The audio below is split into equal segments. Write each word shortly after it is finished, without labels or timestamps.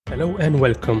Hello and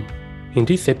welcome. In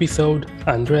this episode,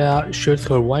 Andrea shares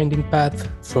her winding path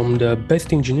from the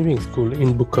best engineering school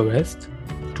in Bucharest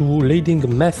to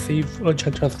leading massive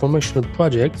agile transformational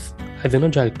projects as an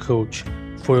agile coach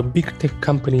for a big tech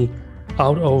company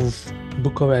out of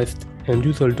Bucharest and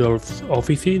Düsseldorf's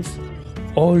offices,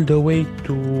 all the way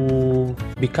to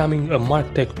becoming a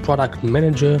MarTech product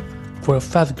manager for a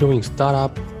fast-growing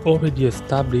startup already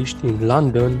established in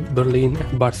London, Berlin,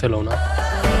 and Barcelona.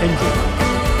 Enjoy.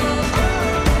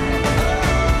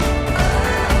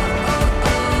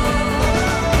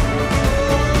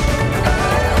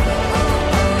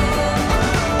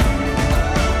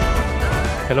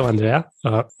 Hello, Andrea.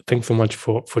 Thanks so much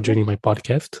for joining my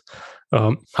podcast.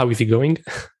 How is it going?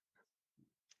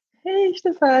 Hey,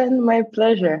 Stefan. My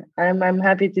pleasure. I'm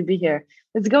happy to be here.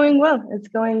 It's going well. It's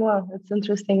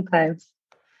interesting times.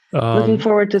 Looking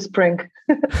forward to spring.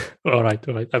 All right.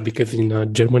 Because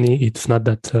in Germany, it's not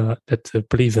that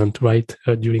pleasant, right?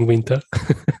 During winter.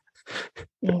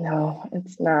 No,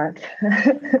 it's not.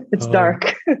 It's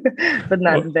dark, but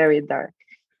not very dark.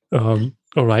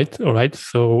 All right.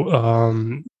 So,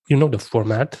 you know the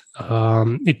format.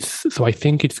 I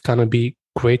think it's gonna be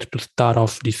great to start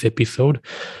off this episode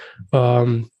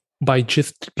by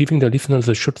just giving the listeners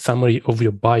a short summary of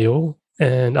your bio,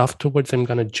 and afterwards I'm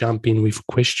gonna jump in with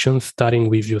questions, starting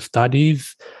with your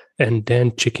studies, and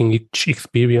then checking each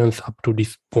experience up to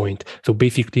this point. So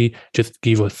basically, just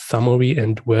give a summary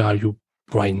and where are you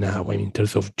right now, I mean, in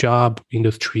terms of job,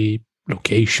 industry,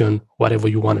 location, whatever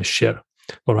you want to share.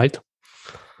 All right.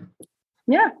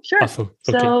 Yeah, sure. Awesome.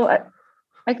 Okay. So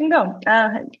I can go.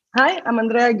 Hi, I'm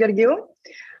Andrea Gheorghiu.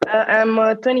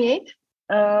 I'm 28.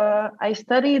 I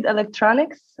studied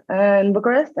electronics in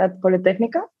Bucharest at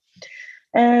Polytechnica.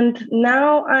 And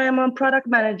now I am a product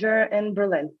manager in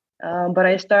Berlin. But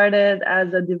I started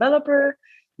as a developer,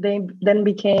 then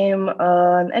became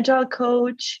an agile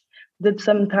coach, did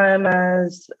some time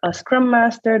as a scrum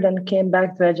master, then came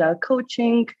back to agile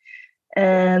coaching,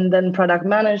 and then product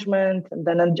management, and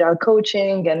then agile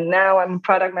coaching, and now I'm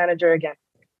product manager again.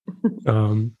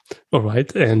 All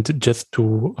right. And just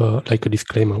to like a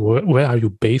disclaimer, where are you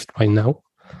based right now?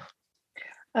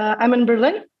 I'm in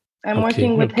Berlin. I'm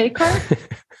working with Heycar.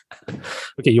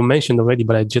 Okay, you mentioned already,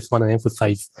 but I just want to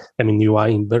emphasize, I mean, you are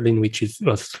in Berlin, which is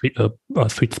a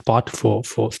sweet spot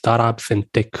for startups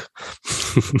and tech.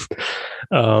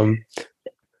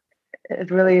 It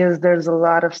really is. There's a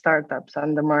lot of startups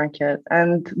on the market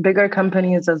and bigger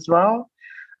companies as well.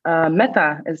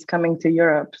 Meta is coming to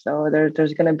Europe, so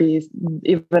there's going to be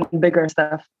even bigger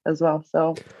stuff as well.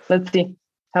 So let's see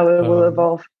how it will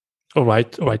evolve. All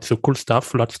right. So cool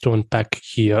stuff. Lots to unpack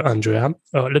here, Andrea.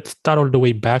 Let's start all the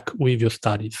way back with your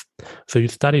studies. So you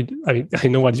studied. I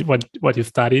know what you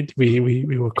studied. We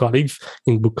were colleagues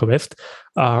in Bucharest.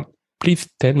 Please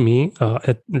tell me,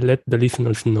 let the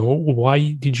listeners know,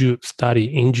 why did you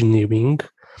study engineering,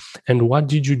 and what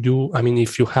did you do? I mean,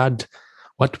 if you had,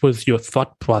 what was your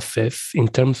thought process in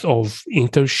terms of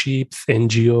internships,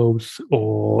 NGOs,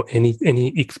 or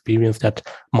any experience that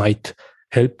might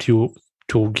help you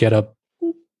to get a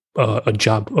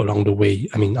job along the way?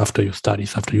 I mean, after your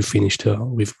studies, after you finished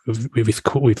with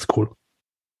school.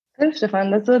 Thanks, Stefan.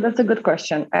 That's a good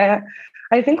question.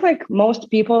 I think, like most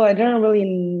people, I didn't really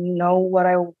know what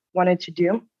I wanted to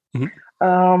do.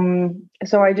 Mm-hmm.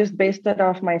 So I just based it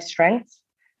off my strengths.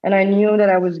 And I knew that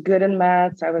I was good in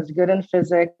maths. I was good in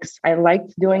physics. I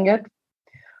liked doing it.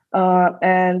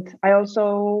 And I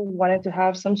also wanted to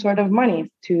have some sort of money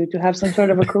to have some sort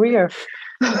of a career.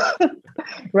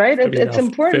 Right? It's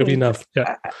important. Fair enough.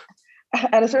 Yeah.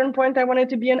 At a certain point, I wanted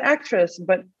to be an actress,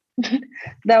 but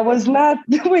that was not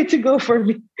the way to go for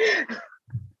me.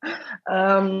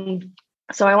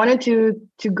 So I wanted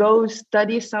to go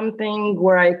study something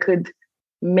where I could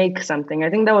make something. I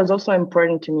think that was also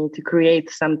important to me, to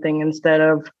create something instead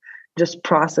of just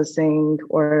processing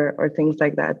or things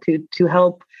like that, to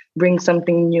help bring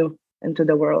something new into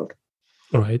the world.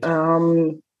 All right.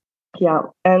 Yeah.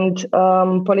 And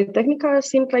Polytechnica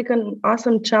seemed like an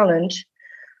awesome challenge.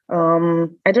 I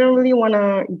didn't really want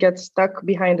to get stuck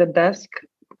behind a desk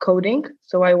coding,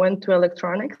 so I went to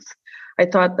electronics. I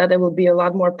thought that it would be a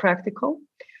lot more practical.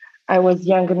 I was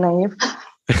young and naive.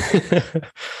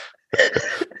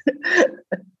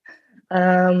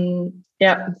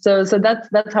 So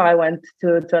that's how I went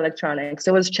to electronics.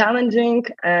 It was challenging,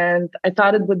 and I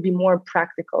thought it would be more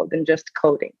practical than just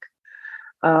coding.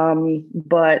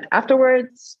 But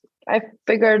afterwards, I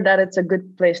figured that it's a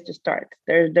good place to start.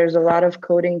 There's a lot of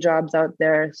coding jobs out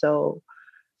there, so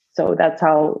that's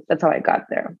how I got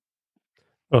there.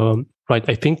 Right.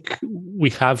 I think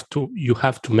you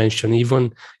have to mention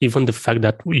even the fact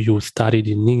that you studied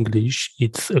in English,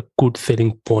 it's a good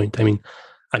selling point. I mean,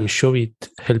 I'm sure it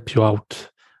helped you out.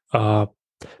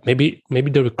 Maybe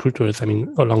the recruiters, I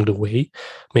mean, along the way,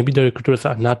 maybe the recruiters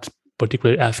are not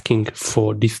particularly asking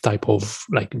for this type of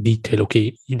like detail.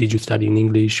 Okay, did you study in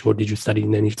English or did you study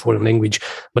in any foreign language?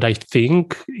 But I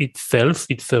think itself,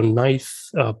 it's a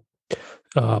nice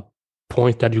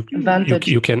point that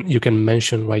you can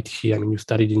mention right here. I mean, you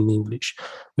studied in English,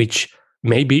 which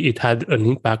maybe it had an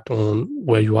impact on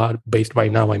where you are based right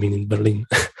now. I mean, in Berlin,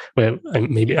 where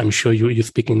I'm sure you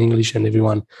speak in English and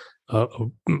everyone,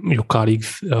 your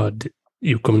colleagues,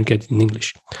 you communicate in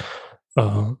English.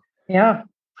 Yeah,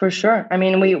 for sure. I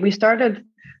mean, we started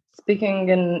speaking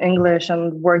in English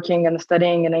and working and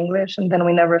studying in English, and then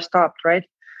we never stopped, right?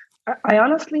 I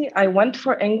honestly, I went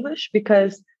for English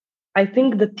because I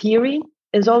think the theory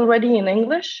is already in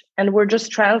English and we're just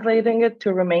translating it to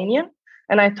Romanian.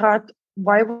 And I thought,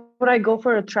 why would I go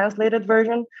for a translated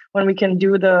version when we can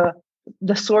do the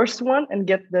source one and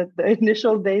get the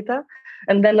initial data?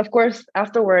 And then, of course,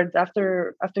 afterwards,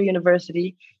 after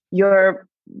university, you're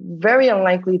very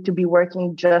unlikely to be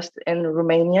working just in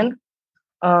Romanian,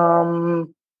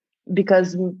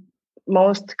 because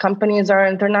most companies are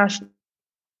international.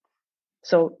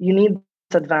 So you need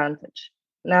this advantage.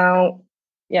 Now,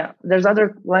 yeah, there's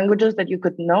other languages that you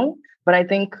could know, but I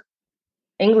think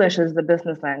English is the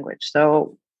business language.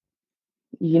 So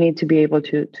you need to be able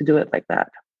to do it like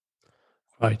that.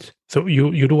 Right. So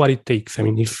you do what it takes. I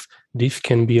mean, if this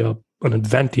can be an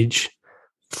advantage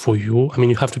for you, I mean,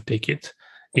 you have to take it,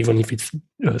 even if it's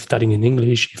studying in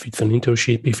English, if it's an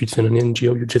internship, if it's in an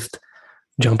NGO, you just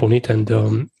jump on it and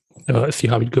see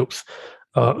how it goes.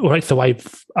 Right. So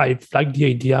I've liked the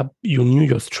idea. You knew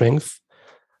your strengths.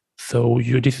 So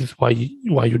this is why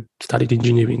you studied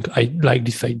engineering. I like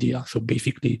this idea. So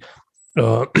basically,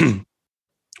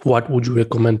 what would you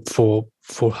recommend for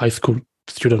high school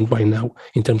student right now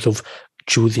in terms of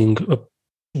choosing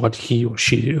what he or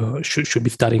she should be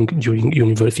studying during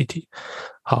university?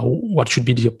 What should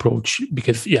be the approach?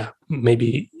 Because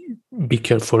maybe be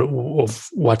careful of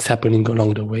what's happening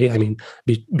along the way. I mean,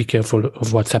 be careful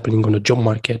of what's happening on the job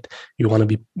market. You want to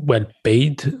be well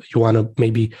paid. You want to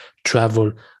maybe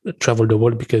travel the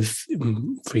world because,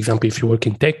 for example, if you work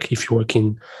in tech, if you work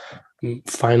in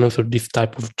finance or this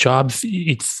type of jobs,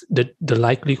 it's the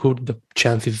likelihood, the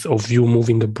chances of you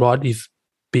moving abroad is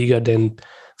bigger than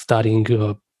studying,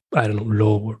 I don't know,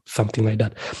 law or something like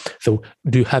that. So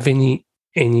do you have any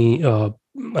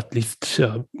at least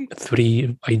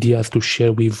 3 ideas to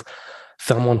share with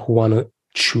someone who want to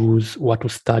choose what to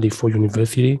study for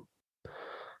university?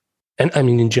 And I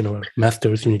mean, in general,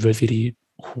 master's, university,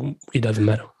 it doesn't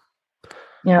matter.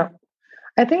 Yeah.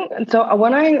 I think so.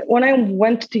 When I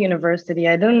went to university,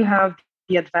 I didn't have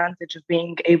the advantage of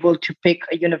being able to pick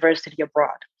a university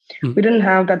abroad. Mm. We didn't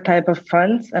have that type of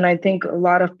funds, and I think a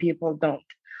lot of people don't.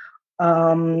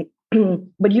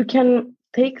 But you can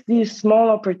take these small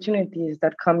opportunities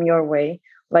that come your way,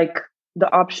 like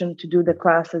the option to do the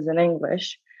classes in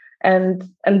English, and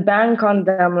bank on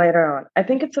them later on. I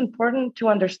think it's important to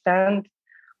understand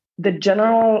the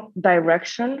general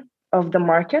direction of the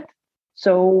market.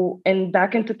 So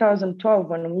back in 2012,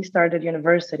 when we started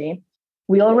university,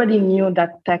 we already knew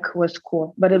that tech was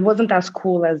cool, but it wasn't as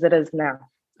cool as it is now.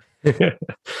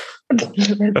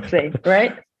 Let's say,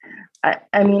 right?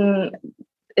 I mean,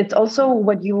 it's also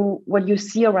what you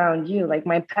see around you. Like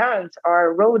my parents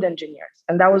are road engineers,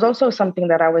 and that was also something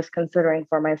that I was considering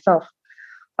for myself.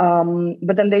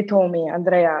 But then they told me,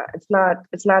 Andrea, it's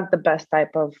not the best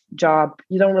type of job.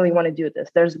 You don't really want to do this.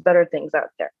 There's better things out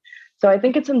there. So I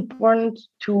think it's important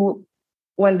to,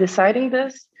 when deciding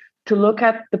this, to look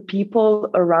at the people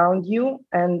around you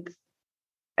and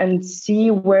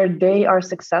see where they are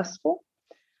successful.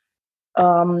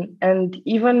 And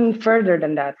even further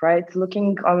than that, right?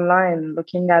 Looking online,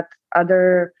 looking at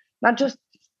other, not just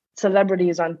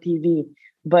celebrities on TV,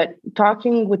 but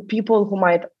talking with people who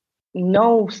might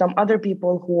know some other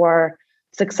people who are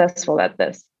successful at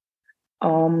this.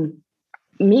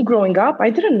 Me growing up, I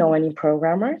didn't know any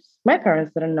programmers. My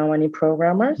parents didn't know any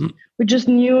programmers. We just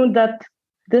knew that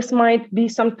this might be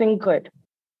something good.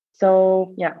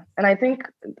 So yeah, and I think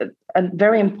a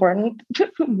very important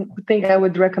thing I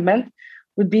would recommend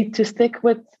would be to stick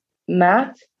with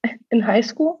math in high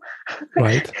school.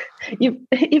 Right.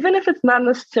 Even if it's not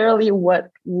necessarily what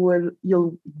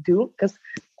you'll do, because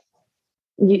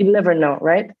you never know,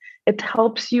 right? It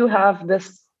helps you have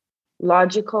this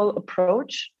logical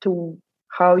approach to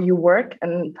how you work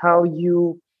and how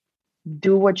you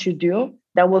do what you do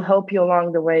that will help you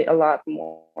along the way a lot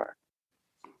more.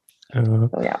 So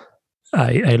yeah.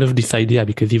 I love this idea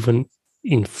because even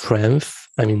in France,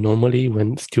 I mean, normally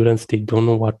when students, they don't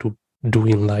know what to do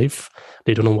in life,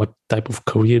 they don't know what type of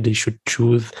career they should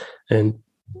choose and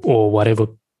or whatever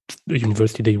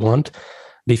university they want,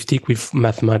 they stick with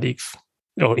mathematics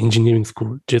or engineering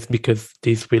school just because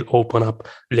this will open up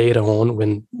later on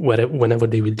whenever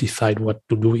they will decide what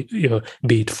to do,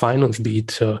 be it finance, be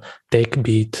it tech,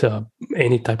 be it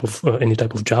any type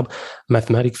of job.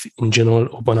 Mathematics in general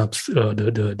open up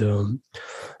the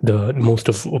most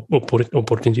of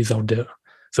opportunities out there.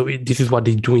 So this is what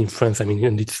they do in France. I mean,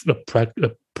 and it's a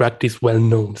practice well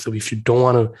known. So if you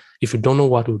don't know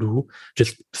what to do,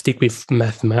 just stick with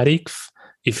mathematics.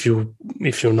 If you're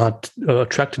not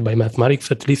attracted by mathematics,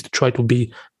 at least try to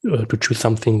choose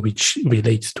something which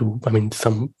relates to, I mean,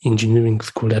 some engineering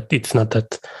school that it's not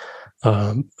that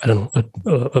I don't know,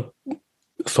 a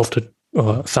softer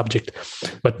subject.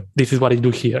 But this is what I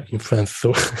do here in France.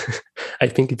 So I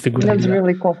think it's a good idea. That's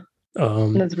really cool.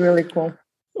 That's really cool.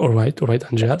 All right,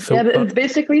 Andrea. So yeah, it's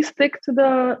basically stick to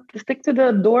the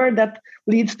door that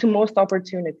leads to most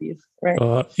opportunities, right?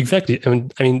 Exactly. I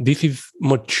mean, this is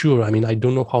mature. I mean, I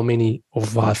don't know how many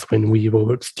of us when we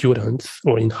were students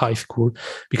or in high school,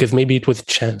 because maybe it was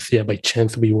chance. Yeah, by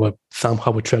chance we were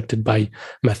somehow attracted by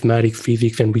mathematics,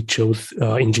 physics, and we chose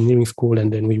engineering school,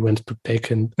 and then we went to tech.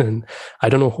 And I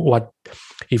don't know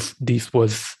if this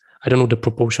was. I don't know the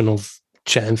proportion of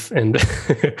chance and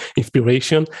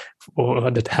inspiration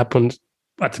or that happened,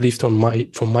 at least from my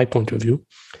point of view,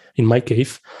 in my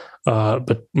case,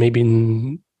 but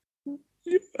maybe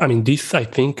this, I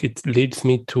think it leads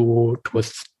me to a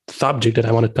subject that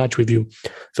I want to touch with you.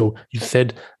 So you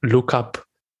said look up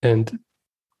and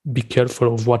be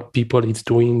careful of what people are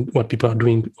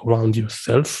doing around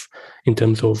yourself in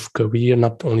terms of career,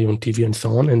 not only on TV and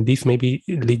so on. And this maybe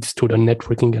leads to the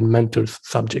networking and mentors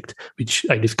subject, which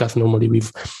I discuss normally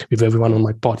with everyone on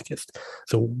my podcast.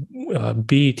 So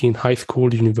be it in high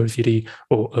school, university,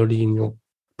 or early in your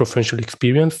professional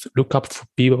experience, look up for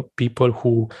people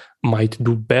who might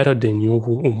do better than you,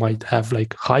 who might have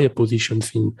like higher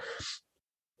positions in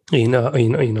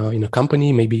a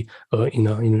company, maybe in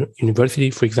a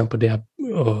university, for example. They are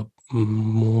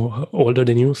more older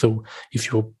than you. So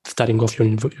if you're starting off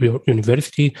your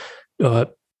university,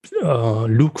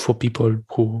 look for people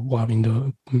who are in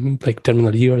the like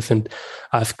terminal years and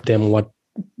ask them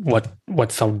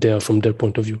what's out there from their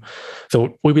point of view.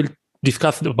 So we will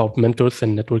discuss about mentors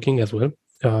and networking as well.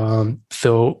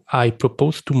 So I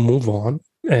propose to move on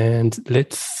and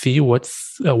let's see what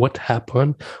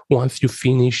happened once you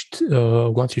finished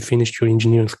your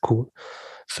engineering school.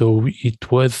 So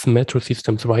it was Metro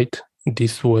Systems, right?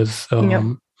 This was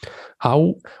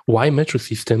why Metro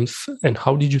Systems, and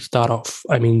how did you start off?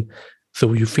 I mean,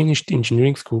 so you finished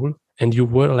engineering school and you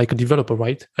were like a developer,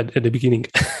 right? At the beginning,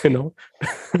 you know?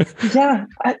 Yeah,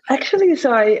 actually,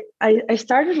 so I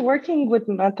started working with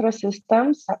Metro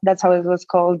Systems. That's how it was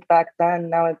called back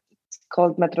then. Now it's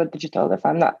called Metro Digital, if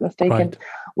I'm not mistaken.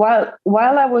 Right.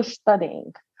 While I was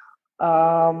studying,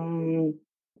 between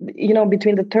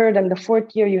the third and the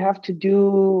fourth year, you have to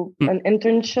do an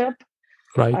internship.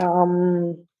 Right.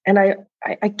 And I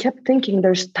kept thinking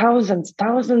there's thousands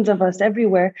of us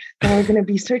everywhere that are going to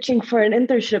be searching for an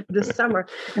internship this summer,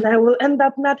 and I will end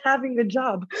up not having a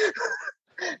job.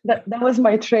 That was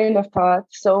my train of thought.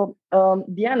 So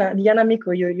Diana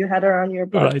Miko, you had her on your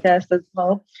podcast as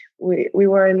well. We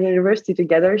were in university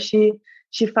together. She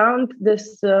found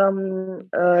this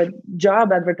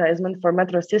job advertisement for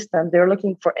Metro Systems. They were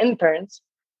looking for interns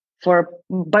for a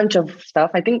bunch of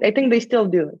stuff. I think they still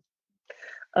do.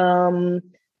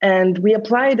 And we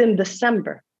applied in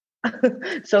December.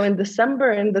 So in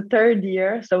December, in the third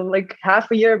year, so like half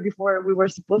a year before we were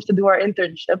supposed to do our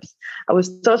internships, I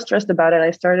was so stressed about it. I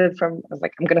was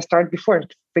like, I'm going to start before to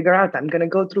figure out. I'm going to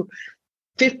go through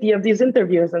 50 of these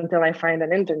interviews until I find an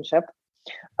internship.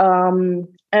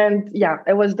 And yeah,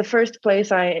 it was the first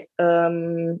place I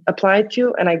applied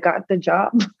to, and I got the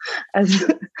job as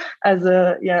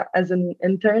an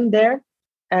intern there.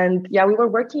 And yeah, we were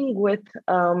working with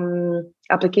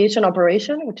application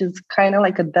operation, which is kind of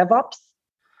like a DevOps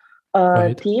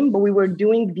team, but we were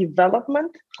doing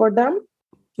development for them.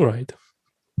 Right.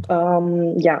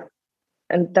 Yeah,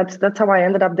 and that's how I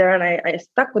ended up there, and I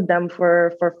stuck with them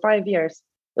for 5 years.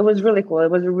 It was really cool. It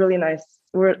was a really nice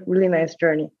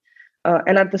journey.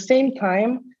 And at the same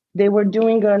time, they were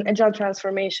doing an agile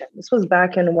transformation. This was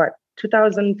back in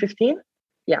 2015?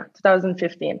 Yeah,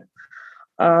 2015.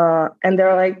 And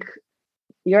they're like,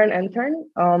 you're an intern.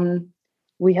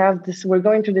 We're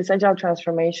going through this agile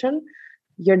transformation.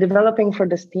 You're developing for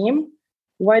this team.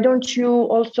 why don't you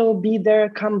also be their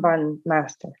Kanban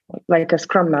master, like a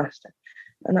Scrum master?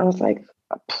 And I was like,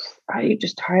 you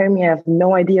just hire me. I have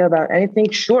no idea about anything.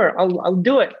 Sure, I'll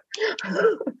do it.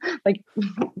 Like,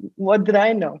 what did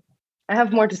I know? I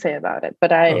have more to say about it,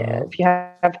 but if you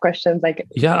have questions, I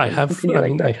have.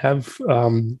 I have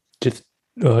just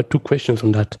 2 questions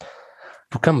on that.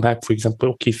 To come back, for example,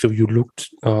 okay, so you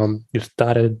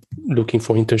started looking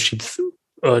for internships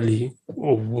early.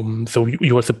 So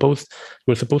you were supposed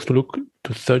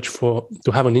to search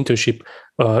to have an internship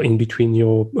in between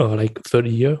your like third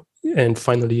year and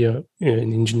final year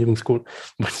in engineering school,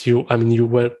 but you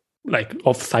were like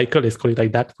off cycle, let's call it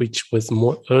like that, which was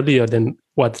more earlier than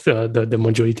what the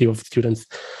majority of students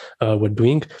were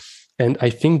doing. And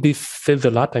I think this says a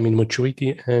lot.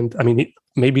 Maturity, and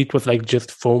maybe it was like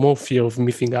just FOMO, fear of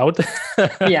missing out.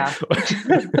 Yeah,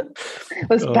 it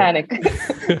was panic.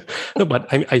 No, but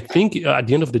I think at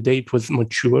the end of the day, it was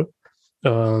mature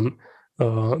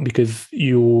because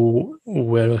you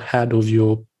were ahead of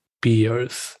your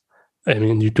peers.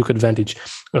 You took advantage.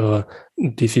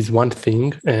 This is one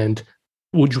thing. And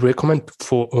would you recommend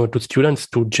to students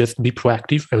to just be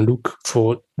proactive and look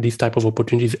for these type of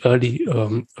opportunities early?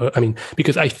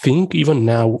 Because I think even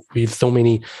now with so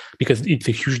many, because it's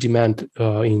a huge demand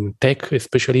in tech,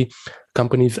 especially,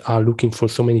 companies are looking for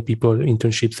so many people,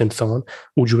 internships and so on.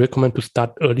 Would you recommend to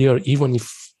start earlier, even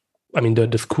if,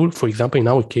 the school, for example, in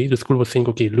our case, the school was saying,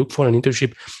 okay, look for an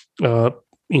internship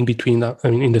in between,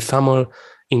 in the summer,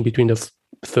 in between the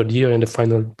third year and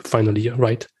the final year,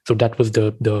 right? So that was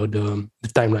the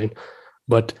timeline.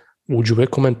 But would you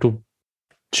recommend to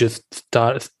just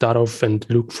start off and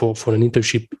look for an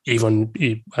internship even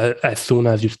as soon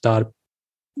as you start?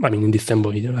 In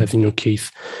December, as in your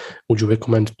case, would you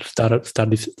recommend to start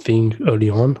this thing early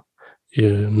on,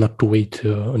 not to wait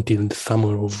until the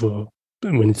summer of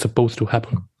when it's supposed to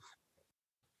happen?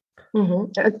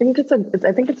 Mm-hmm. I think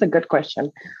it's a good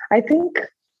question. I think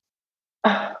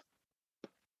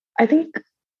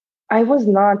I was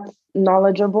not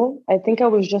knowledgeable. I think I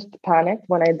was just panicked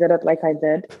when I did it like I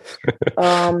did.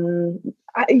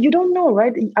 You don't know,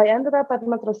 right? I ended up at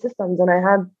Metro Systems and I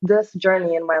had this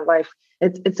journey in my life.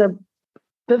 It's a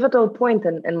pivotal point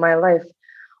in my life.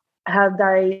 Had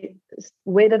I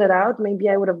waited it out, maybe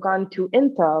I would have gone to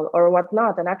Intel or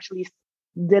whatnot and actually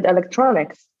did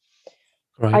electronics.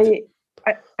 Right.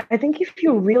 I think if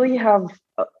you really have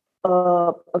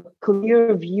a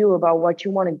clear view about what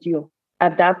you want to do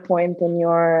at that point in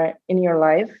your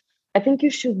life, I think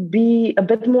you should be a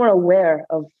bit more aware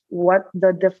of what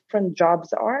the different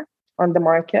jobs are on the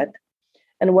market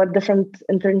and what different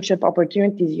internship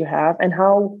opportunities you have and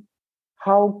how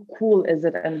cool is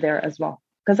it in there as well.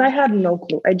 Because I had no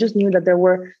clue. I just knew that there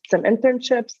were some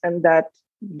internships and that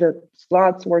the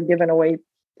slots were given away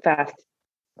fast.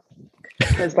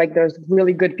 Because like there's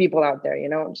really good people out there,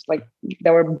 just like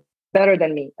that were better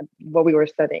than me at what we were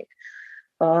studying.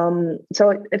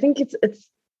 So I think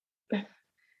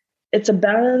it's a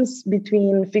balance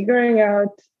between figuring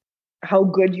out how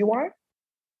good you are,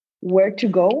 where to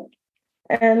go,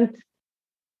 and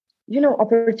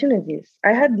opportunities.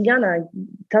 I had Diana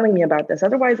telling me about this.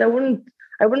 Otherwise, I wouldn't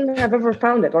have ever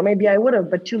found it, or maybe I would have,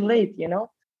 but too late.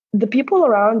 The people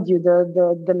around you,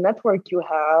 the network you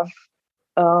have,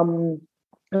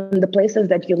 and the places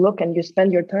that you look and you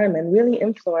spend your time and really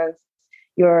influence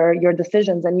your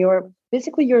decisions and your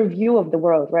view of the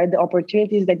world, right? The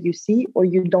opportunities that you see or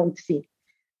you don't see.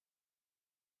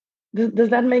 Does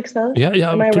that make sense?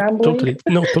 Yeah. Am I rambling?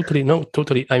 Totally. No,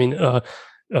 totally.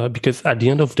 Because at the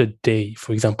end of the day,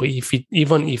 for example,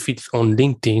 even if it's on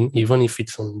LinkedIn, even if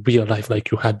it's on real life, like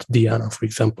you had Diana, for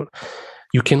example,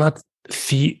 you cannot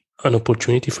see an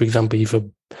opportunity. For example, if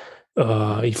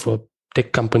a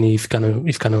tech company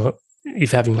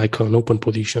is having like an open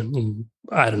position in,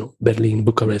 I don't know, Berlin,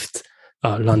 Bucharest,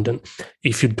 London.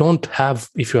 If you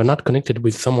are not connected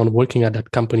with someone working at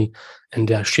that company and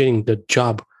they are sharing the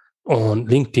job on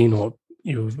LinkedIn, or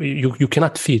you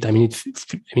cannot see it.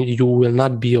 You will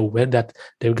not be aware that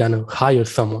they're gonna hire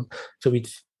someone. So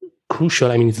it's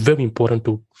crucial. It's very important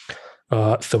to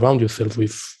surround yourself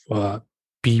with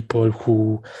people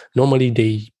who normally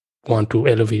they want to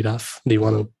elevate us. They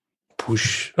want to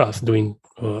push us doing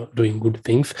good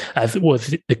things, as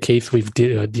was the case with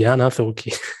Diana. So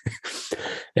okay.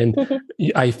 And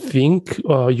I think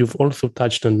you've also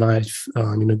touched a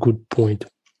a good point.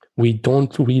 We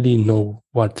don't really know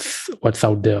what's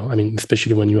out there.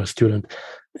 Especially when you're a student,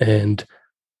 and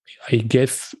I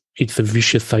guess it's a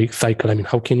vicious cycle.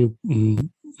 How can you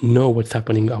know what's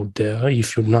happening out there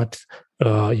if you're not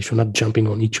jumping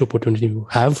on each opportunity you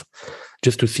have?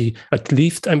 just to see at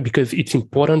least, because it's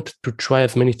important to try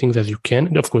as many things as you can.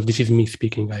 And of course, this is me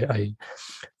speaking.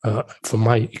 From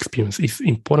my experience, it's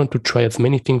important to try as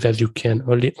many things as you can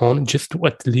early on, just to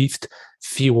at least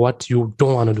see what you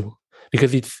don't want to do.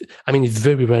 Because it's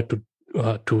very rare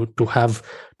to have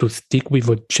to stick with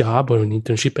a job or an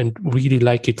internship and really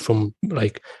like it from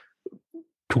like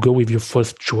to go with your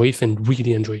first choice and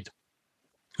really enjoy it.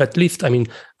 At least,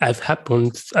 as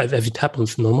it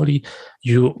happens normally,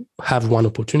 you have one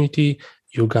opportunity,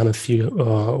 you're gonna see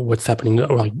what's happening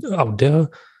right out there.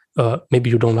 Maybe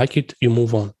you don't like it, you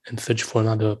move on and search for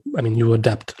another. You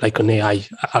adapt like an AI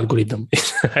algorithm.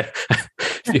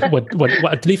 what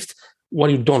at least what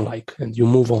you don't like, and you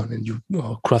move on and you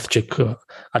cross-check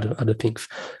other things.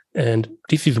 And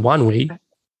this is one way.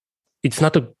 It's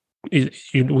not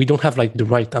we don't have like the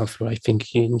right answer. I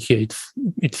think in here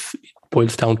it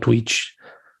boils down to each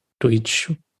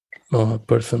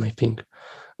person. I think.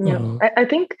 Yeah, I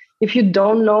think if you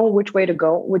don't know which way to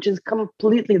go, which is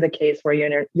completely the case where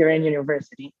you're in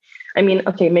university.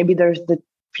 Okay, maybe there's the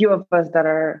few of us that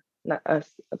are not us,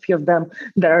 a few of them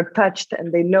that are touched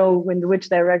and they know in which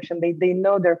direction they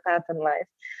know their path in life.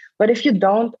 But if you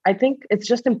don't, I think it's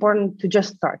just important to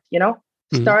just start.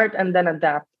 Start and then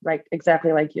adapt, like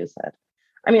exactly like you said.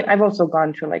 I've also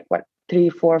gone through like 3,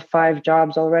 4, 5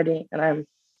 jobs already, and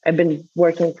I've been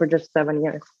working for just 7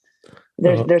 years.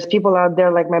 There's people out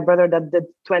there like my brother that did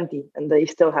 20 and they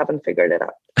still haven't figured it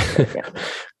out. So, yeah.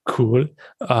 Cool.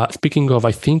 Speaking of,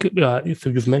 I think so.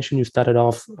 You've mentioned you started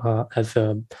off as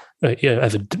a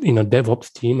in a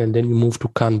DevOps team, and then you moved to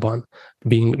Kanban,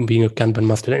 being a Kanban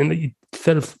master, and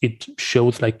itself it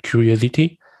shows like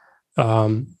curiosity.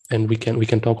 And we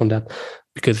can talk on that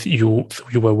because you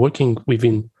were working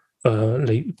within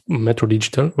like Metro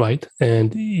Digital, right?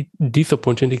 And this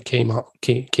opportunity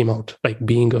came out like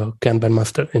being a Kanban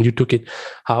master, and you took it.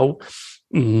 How?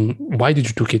 Why did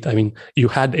you took it? You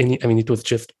had any? It was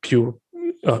just pure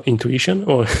intuition,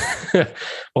 or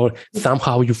or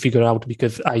somehow you figure out,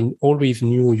 because I always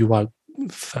knew you are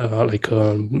like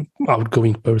an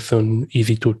outgoing person,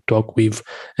 easy to talk with,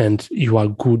 and you are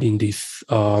good in this.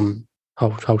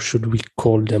 How should we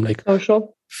call them? Like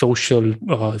social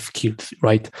skills,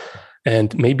 right?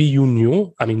 And maybe you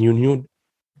knew. You knew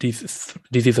this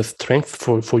is a strength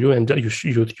for you, and you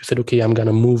said, okay, I'm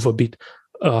gonna move a bit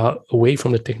away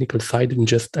from the technical side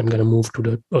and I'm gonna move to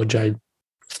the agile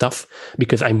stuff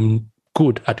because I'm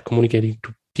good at communicating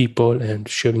to people and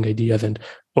sharing ideas and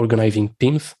organizing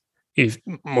teams.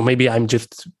 Or maybe I'm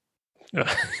just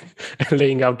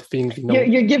laying out things.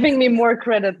 You're giving me more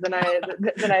credit than I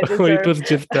deserve. It was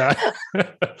just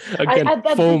again, at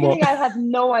the beginning I had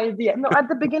no idea. No, at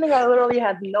the beginning I literally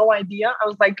had no idea. I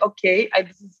was like, okay,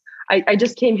 I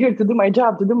just came here to do my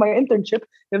job, to do my internship.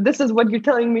 If this is what you're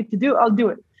telling me to do, I'll do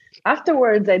it.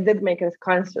 Afterwards, I did make a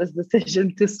conscious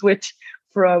decision to switch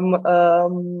from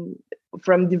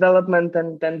development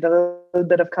and a little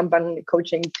bit of Kanban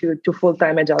coaching to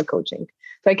full-time Agile coaching.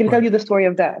 So I can tell you the story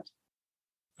of that.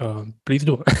 Please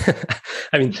do.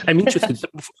 I'm interested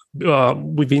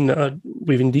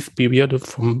within this period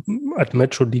from at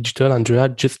Metro Digital,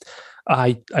 Andrea.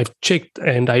 I've checked,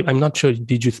 and I'm not sure.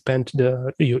 Did you spend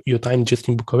your time just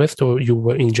in Bucharest, or you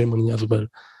were in Germany as well?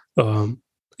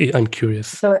 I'm curious.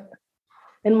 So,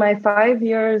 in my 5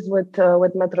 years with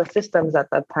Metro Systems at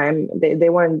that time, they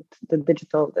weren't the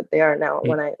digital that they are now.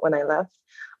 When I left,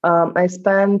 I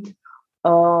spent.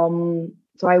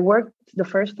 So I worked the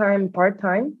first time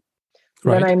part-time,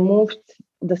 right. Then I moved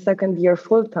the second year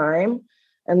full-time.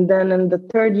 And then in the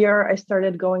third year, I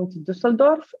started going to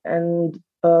Düsseldorf and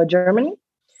Germany,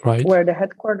 right, where the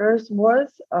headquarters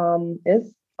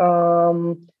is.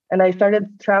 And I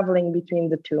started traveling between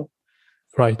the two.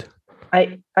 Right.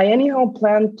 I anyhow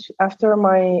planned after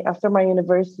my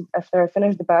university, after I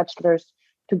finished the bachelor's,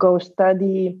 to go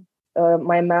study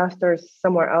my master's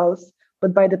somewhere else.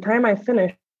 But by the time I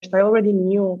finished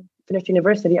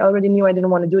university, I already knew I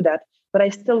didn't want to do that, but I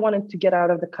still wanted to get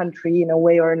out of the country in a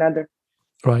way or another.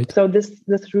 Right. So this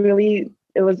really,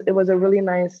 it was a really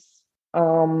nice,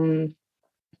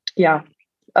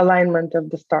 alignment of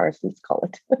the stars, let's call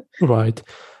it. Right.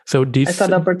 So I saw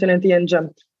the opportunity and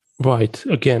jumped. Right.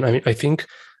 Again, I think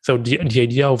so. The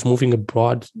idea of moving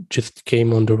abroad just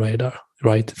came on the radar,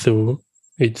 right? So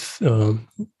it's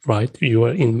right. You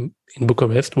are in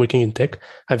Bucharest, working in tech,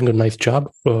 having a nice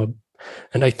job,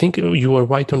 and I think you were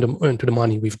right onto the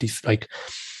money with this. Like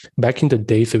back in the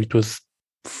day, so it was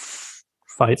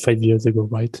 5 years ago,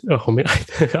 right?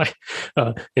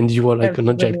 And you were like an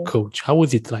agile coach. How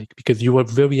was it like? Because you were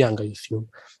very young, I assume.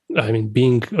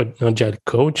 Being an agile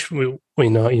coach in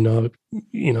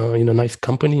a nice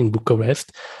company in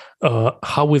Bucharest.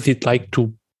 how is it like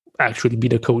to actually be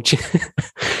the coach?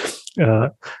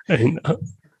 And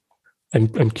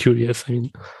I'm curious. I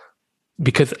mean,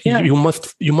 because you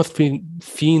must be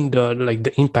seeing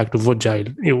the impact of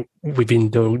Agile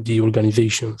within the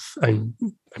organizations. I'm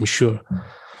sure.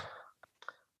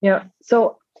 Yeah.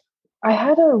 So I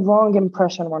had a wrong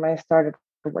impression when I started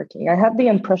working. I had the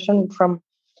impression from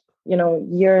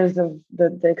years of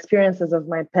the experiences of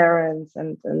my parents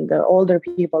and the older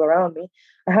people around me.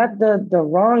 I had the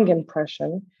wrong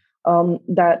impression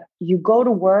that you go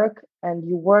to work and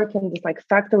you work in this like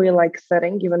factory-like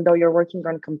setting, even though you're working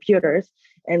on computers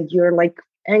and you're like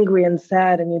angry and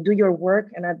sad and you do your work.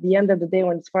 And at the end of the day,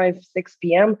 when it's 6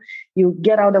 p.m., you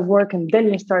get out of work and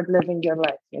then you start living your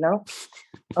life,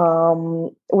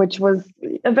 which was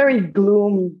a very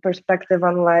gloom perspective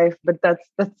on life, but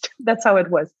that's how it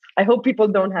was. I hope people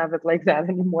don't have it like that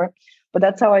anymore, but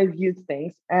that's how I viewed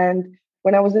things. And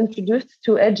when I was introduced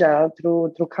to Agile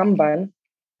through Kanban,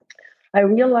 I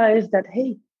realized that,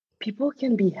 hey, people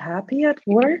can be happy at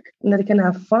work and they can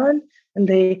have fun and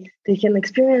they can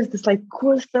experience this like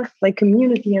cool stuff like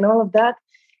community and all of that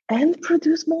and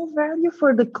produce more value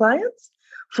for the clients,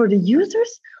 for the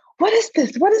users. What is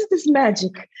this? What is this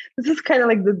magic? This is kind of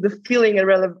like the feeling and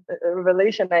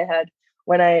revelation I had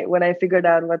when I figured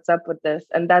out what's up with this.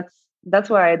 And that's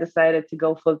why I decided to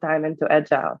go full time into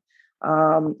Agile.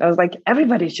 I was like,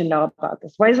 everybody should know about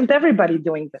this. Why isn't everybody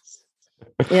doing this?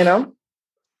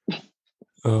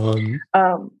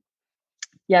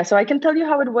 Yeah, so I can tell you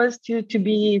how it was to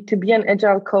be an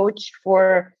Agile coach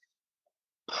for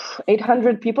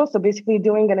 800 people. So basically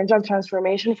doing an Agile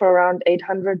transformation for around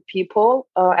 800 people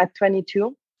at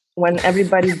 22, when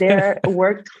everybody there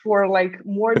worked for like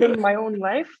more than my own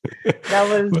life. That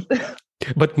was...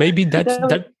 But maybe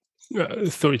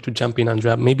sorry to jump in,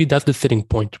 Andrea. Maybe that's the setting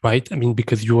point, right? I mean,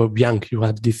 because you were young, you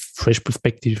had this fresh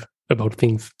perspective about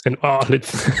things. And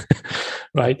let's...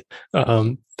 right?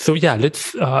 So yeah,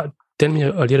 let's... tell me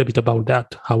a little bit about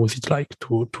that. How was it like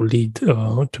to lead,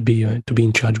 to be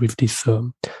in charge with this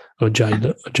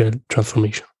agile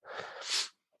transformation?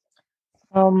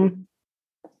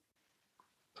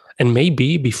 And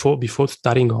maybe before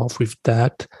starting off with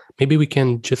that, maybe we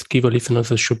can just give our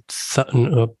listeners a short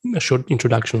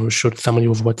introduction or a short summary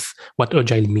of what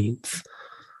agile means.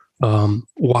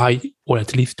 Why, or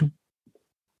at least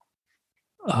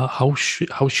how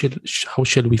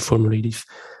shall we formulate this?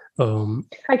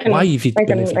 Why is it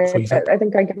benefit, for example? I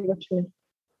think I get what you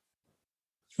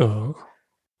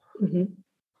mean.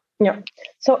 Yeah.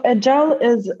 So Agile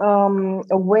is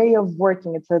a way of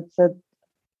working. It's a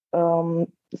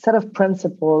set of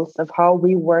principles of how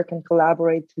we work and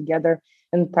collaborate together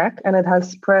in tech, and it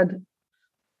has spread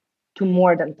to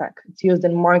more than tech. It's used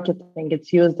in marketing.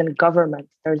 It's used in government.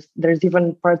 There's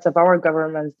even parts of our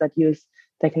governments that use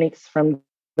techniques from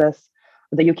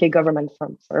the UK government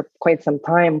for quite some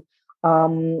time.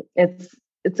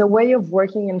 It's a way of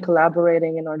working and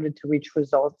collaborating in order to reach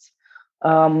results.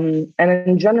 And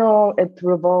in general, it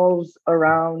revolves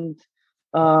around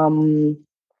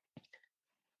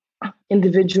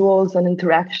individuals and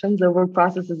interactions over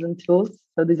processes and tools.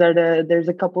 So there's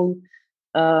a couple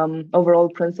overall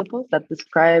principles that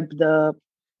describe the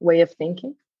way of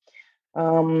thinking.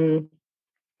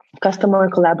 Customer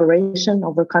collaboration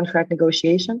over contract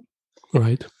negotiation.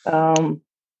 Right.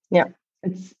 Yeah,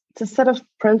 it's a set of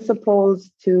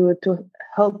principles to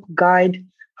help guide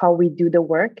how we do the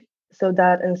work, so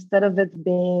that instead of it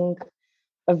being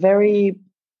a very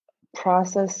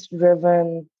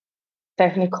process-driven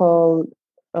technical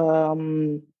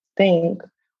thing,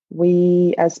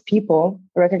 we as people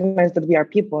recognize that we are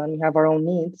people and we have our own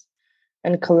needs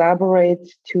and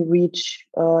collaborate to reach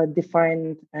a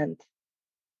defined end.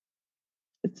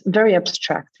 It's very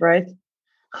abstract, right?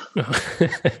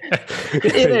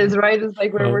 It is, right? It's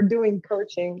like we're doing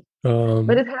coaching,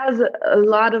 but it has a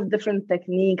lot of different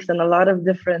techniques and a lot of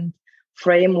different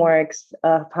frameworks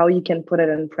of how you can put it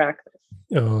in practice.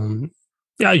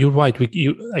 Yeah, you're right.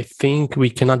 I think we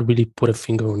cannot really put a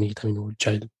finger on it. I mean,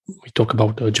 we talk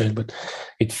about agile, but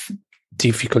it's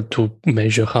difficult to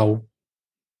measure how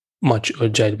much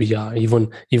agile we are. Even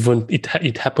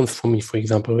it happens for me, for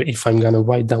example, if I'm gonna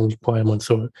write down requirements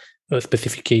or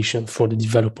specifications for the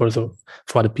developers or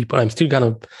for other people, I'm still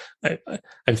gonna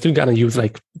use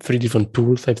like 3 different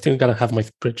tools. I'm still gonna have my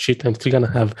spreadsheet. I'm still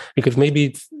gonna have, because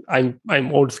maybe I'm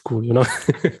old school,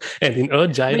 and in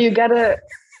agile, you gotta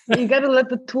let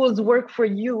the tools work for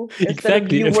you instead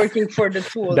of you working for the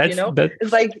tools.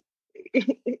 It's like,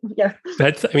 yeah.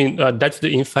 That's the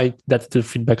insight. That's the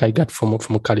feedback I got from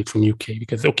a colleague from UK.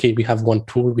 Because we have one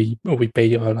tool, we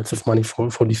pay lots of money for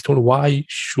this tool. Why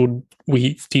should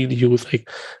we still use like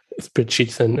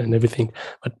spreadsheets and everything.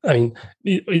 But I mean,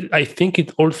 I think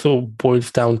it also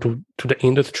boils down to the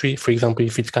industry. For example,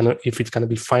 if it's gonna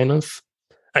be finance,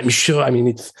 I'm sure. I mean,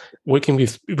 it's working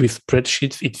with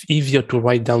spreadsheets. It's easier to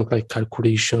write down like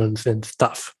calculations and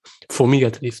stuff. For me,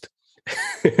 at least.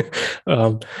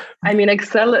 I mean,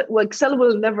 Excel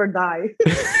will never die.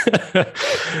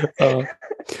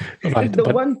 Right, it's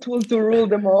the one tool to rule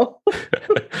them all.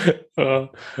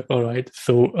 All right.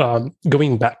 So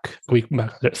going back.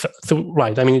 So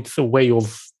right. I mean, it's a way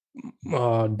of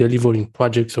delivering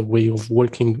projects, a way of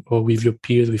working with your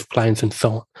peers, with clients, and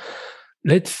so on.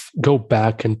 Let's go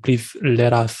back and please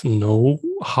let us know,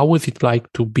 how was it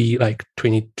like to be like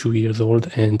 22 years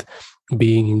old and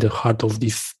being in the heart of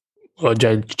this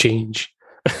agile change?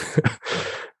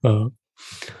 Yeah,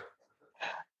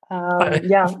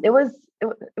 it was.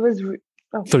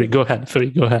 Oh, Sorry, go ahead.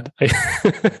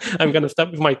 I'm gonna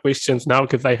start with my questions now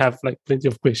because I have like plenty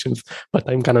of questions, but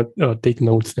I'm gonna take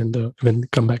notes and then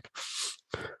come back.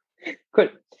 Cool.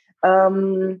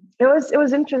 It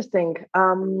was interesting.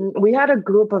 We had a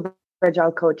group of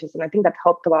agile coaches, and I think that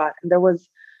helped a lot. And there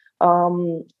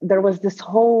was this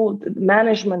whole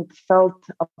management felt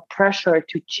a pressure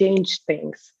to change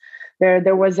things.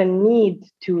 There was a need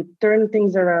to turn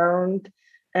things around,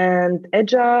 and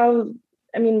agile.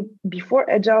 I mean, before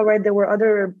agile, right? There were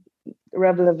other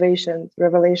revelations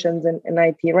in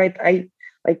IT, right?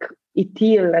 Like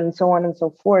ETL and so on and so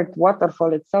forth.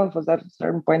 Waterfall itself was at a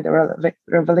certain point a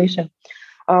revelation.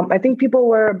 I think people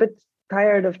were a bit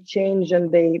tired of change,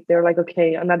 and they're like,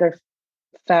 okay, another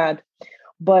fad.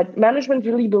 But management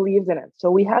really believed in it.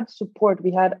 So we had support.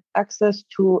 We had access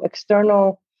to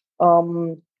external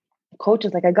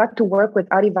coaches. Like I got to work with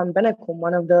Ari van Bennekom,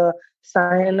 one of the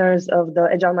signers of the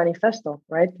Agile Manifesto,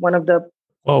 right? One of the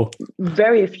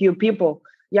very few people.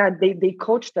 Yeah, they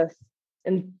coached us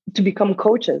and to become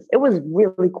coaches. It was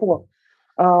really cool.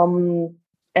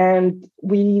 And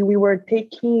we were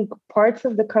taking parts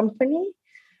of the company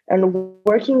and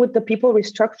working with the people,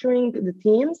 restructuring the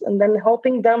teams, and then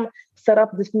helping them set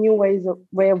up this new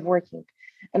way of working.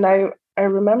 And I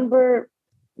remember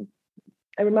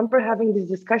having these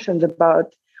discussions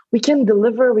about we can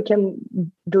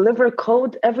deliver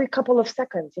code every couple of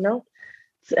seconds, you know?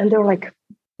 And they were like,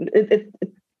 it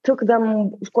took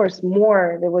them, of course,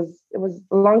 more. It was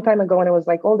a long time ago, and it was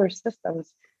like older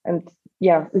systems. And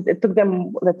yeah, it took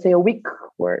them, let's say, a week,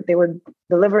 where they were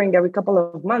delivering every couple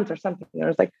of months or something. There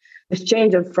was like this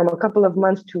change from a couple of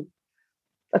months to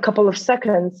a couple of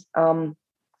seconds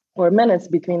or minutes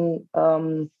between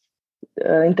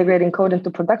integrating code into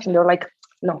production. They were like,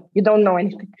 no, you don't know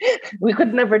anything. We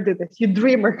could never do this. You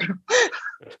dreamer.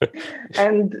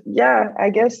 And yeah,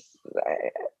 I guess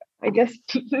in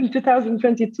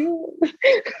 2022,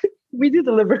 we do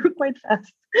deliver quite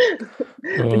fast.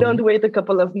 We don't wait a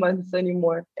couple of months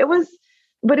anymore.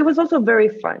 But it was also very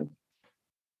fun.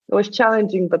 It was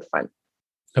challenging, but fun.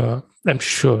 I'm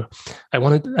sure.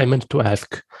 I meant to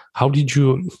ask, how did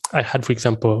you? I had, for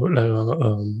example,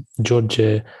 George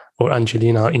or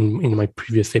Angelina in my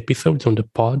previous episodes on the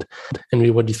pod, and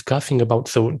we were discussing about.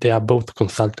 So they are both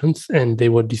consultants, and they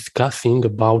were discussing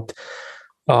about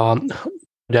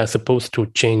they are supposed to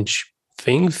change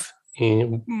things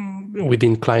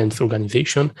within clients'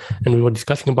 organization, and we were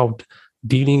discussing about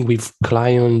dealing with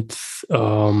clients.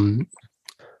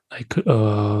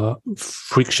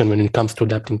 Friction when it comes to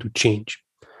adapting to change.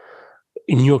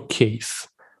 In your case,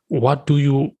 what's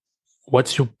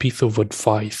your piece of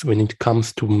advice when it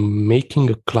comes to making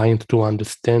a client to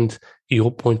understand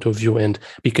your point of view? And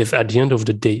because at the end of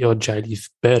the day, agile is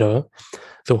better.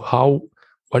 So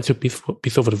what's your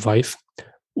piece of advice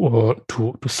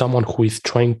to someone who is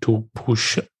trying to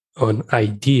push an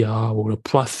idea or a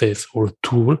process or a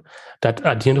tool that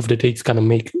at the end of the day it's going to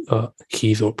make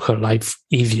his or her life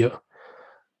easier?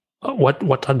 What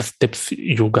are the steps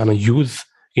you're going to use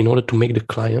in order to make the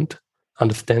client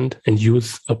understand and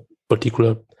use a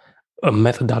particular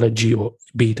methodology, or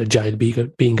be it agile,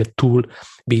 being a tool,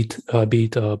 be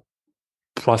it a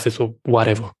process or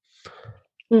whatever?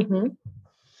 Mm-hmm.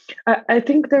 I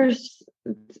think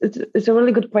it's a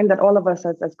really good point that all of us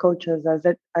as coaches,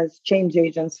 as change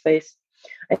agents face.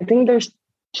 I think there's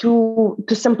to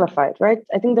simplify it, right?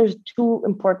 I think there's two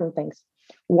important things.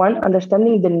 One,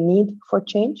 understanding the need for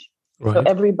change. Right. So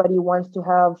everybody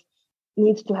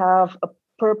needs to have a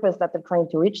purpose that they're trying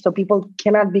to reach. So people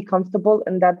cannot be comfortable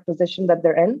in that position that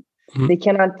they're in. Mm-hmm.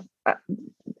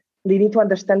 They need to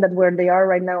understand that where they are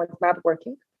right now, it's not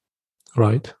working.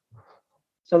 Right.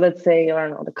 So let's say, I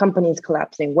don't know, the company is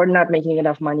collapsing. We're not making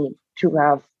enough money to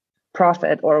have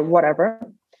profit or whatever.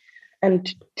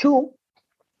 And two,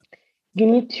 you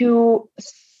need to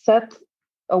set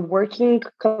a working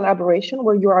collaboration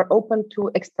where you are open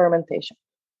to experimentation.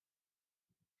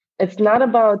 It's not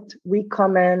about we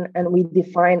come in and we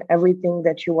define everything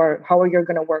that how you're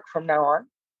going to work from now on.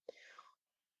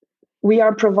 We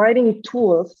are providing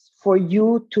tools for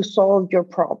you to solve your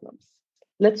problems.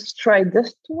 Let's try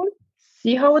this tool,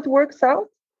 see how it works out,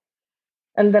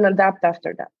 and then adapt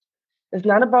after that. It's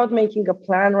not about making a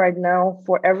plan right now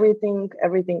for everything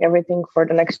for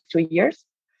the next 2 years.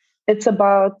 It's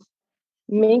about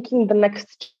making the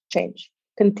next change,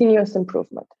 continuous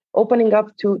improvement, opening up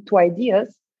to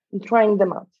ideas and trying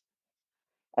them out.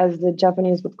 As the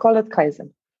Japanese would call it,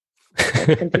 kaizen,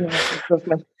 continuous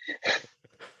improvement.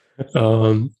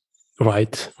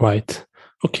 Right.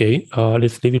 Okay,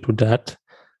 let's leave it to that.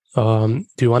 Do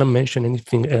you want to mention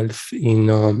anything else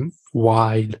in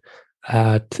while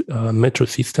at Metro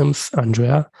Systems,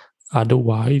 Andrea?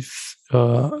 Otherwise,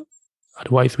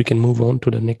 we can move on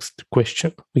to the next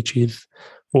question, which is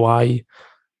why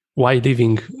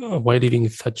leaving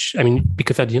such. I mean,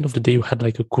 because at the end of the day, you had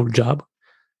like a cool job.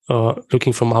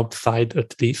 Looking from outside,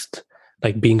 at least,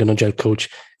 like being an agile coach,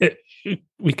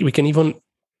 we can even.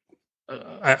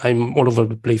 I'm all over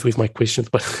the place with my questions,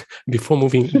 but before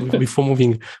moving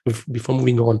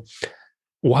on,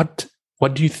 what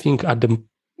do you think are the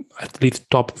at least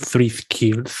top 3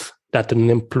 skills that an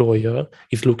employer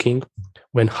is looking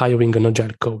when hiring an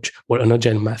agile coach or an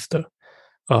agile master?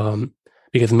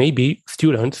 Because maybe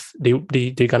students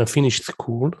they're gonna finish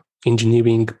school,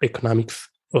 engineering, economics,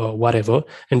 whatever,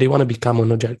 and they want to become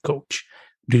an agile coach.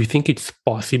 Do you think it's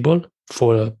possible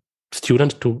for a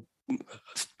student to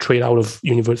straight out of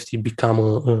university become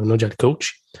an agile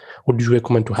coach, or do you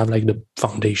recommend to have like the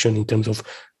foundation in terms of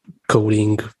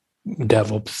coding,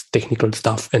 DevOps, technical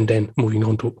stuff, and then moving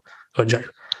on to agile?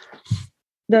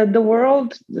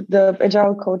 The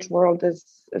agile coach world is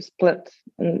split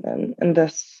in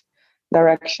this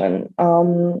direction.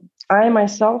 I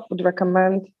myself would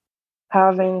recommend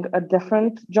having a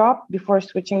different job before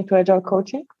switching to agile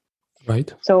coaching.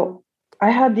 Right. So I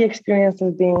had the experience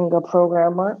of being a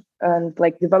programmer and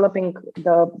like developing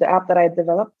the app that I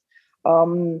developed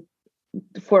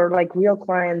for like real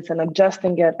clients and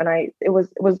adjusting it. And it was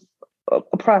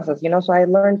a process, So I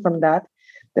learned from that.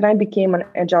 Then I became an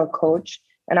agile coach,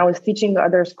 and I was teaching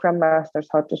other Scrum Masters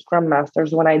how to Scrum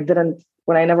Masters when I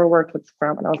never worked with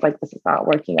Scrum, and I was like, this is not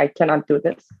working. I cannot do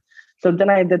this. So then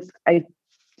I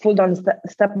full on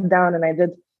stepped down and I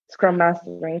did Scrum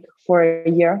Mastering for a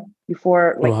year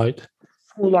before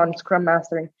full on Scrum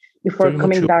Mastering before very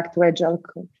coming back to agile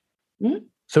coach.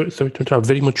 Sorry to interrupt.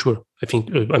 Very mature. I think.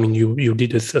 You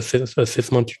did this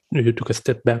assessment. You took a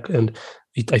step back, and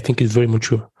I think it's very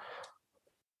mature.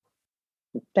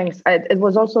 Thanks. It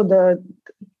was also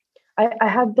I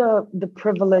had the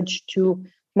privilege to.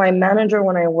 My manager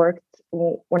when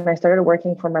I started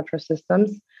working for Metro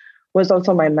Systems was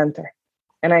also my mentor,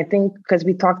 and I think because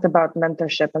we talked about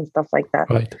mentorship and stuff like that.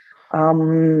 Right.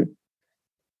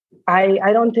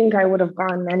 I don't think I would have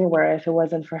gone anywhere if it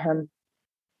wasn't for him.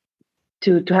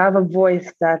 To have a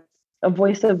voice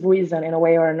of reason in a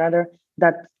way or another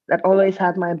that always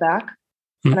had my back.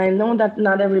 And I know that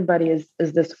not everybody is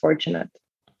this fortunate.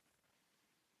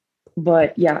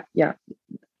 But yeah,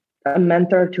 a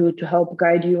mentor to help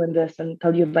guide you in this and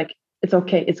tell you like it's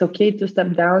okay to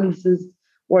step down.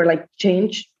 Or like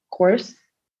change course.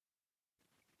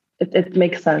 It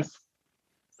makes sense.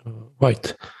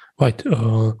 Right. I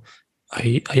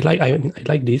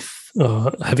like this.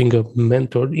 Having a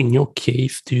mentor. In your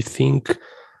case, do you think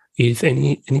is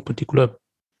any particular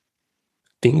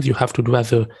things you have to do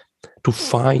to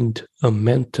find a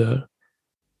mentor,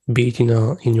 be it in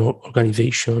your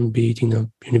organization, be it in a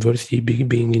university,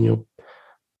 being in your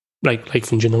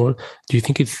life in general? Do you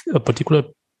think it's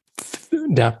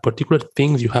there are particular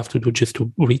things you have to do just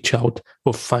to reach out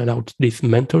or find out these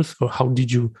mentors, or how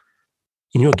did you,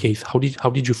 in your case, how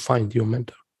did you find your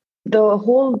mentor? The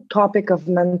whole topic of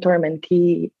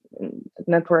mentor-mentee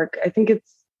network, I think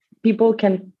people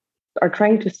are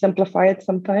trying to simplify it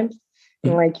sometimes.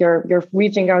 And like you're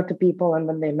reaching out to people and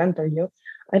then they mentor you.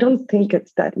 I don't think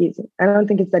it's that easy. I don't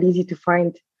think it's that easy to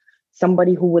find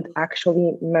somebody who would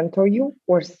actually mentor you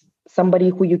or somebody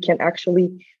who you can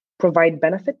actually provide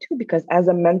benefit to, because as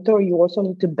a mentor, you also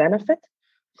need to benefit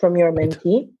from your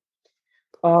mentee.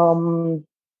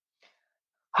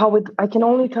 I can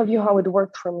only tell you how it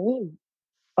worked for me.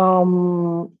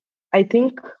 I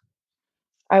think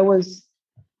I was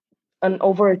an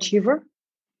overachiever.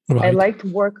 Right. I liked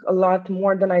work a lot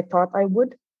more than I thought I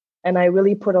would, and I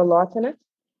really put a lot in it.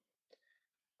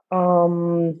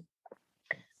 And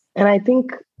I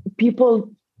think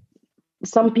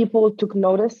some people took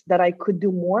notice that I could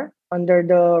do more under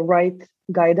the right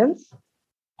guidance.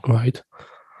 Right.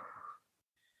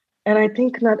 And I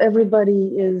think not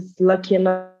everybody is lucky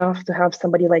enough to have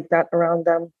somebody like that around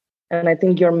them. And I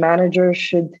think your manager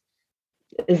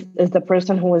is the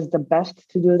person who is the best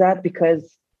to do that,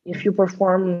 because if you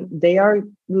perform, they are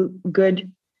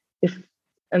good, if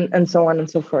and so on and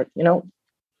so forth.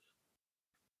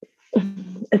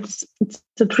 It's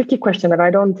a tricky question that I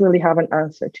don't really have an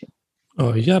answer to.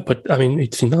 Oh yeah, but I mean,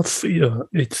 it's enough.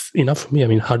 It's enough for me. I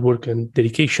mean, hard work and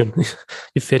dedication.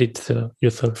 You said it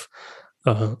yourself.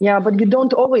 Yeah, but you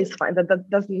don't always find that.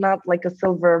 That's not like a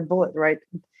silver bullet, right?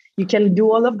 You can do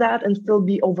all of that and still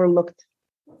be overlooked.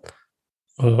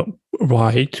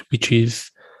 Right, which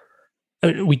is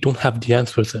we don't have the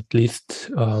answers, at least.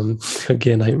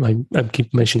 Again, I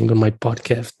keep mentioning on my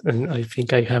podcast, and I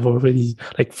think I have already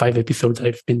like 5 episodes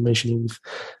I've been mentioning with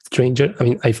stranger. I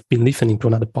mean, I've been listening to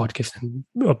another podcast, and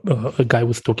a guy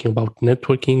was talking about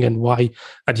networking and why,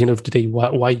 at the end of the day,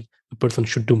 why a person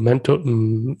should do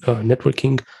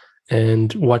networking, and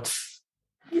to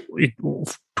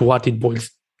what it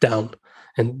boils down.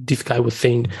 And this guy was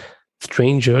saying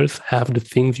strangers have the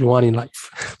things you want in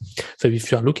life. So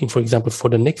if you are looking, for example, for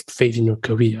the next phase in your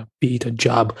career, be it a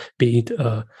job, be it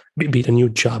a new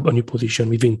job, a new position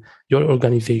within your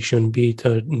organization, be it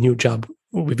a new job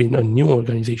within a new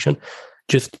organization,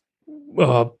 just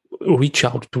reach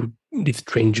out to these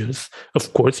strangers.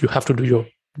 Of course, you have to do your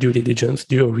due diligence,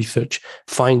 do your research,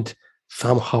 find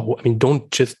somehow. I mean, don't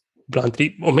just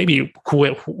bluntly, or maybe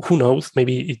who knows,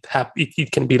 maybe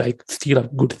it can be like still a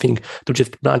good thing to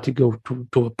just bluntly go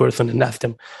to a person and ask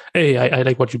them, hey, I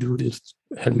like what you do, just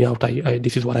help me out, I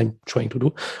this is what I'm trying to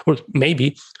do. Or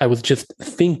maybe I was just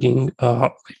thinking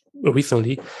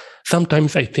recently,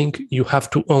 sometimes I think you have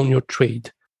to own your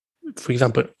trade. For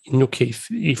example, in your case,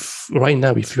 if right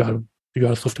now, if you are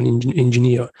a software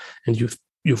engineer and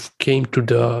you've came to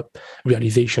the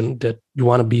realization that you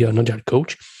want to be an agile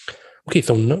coach. Okay,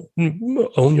 so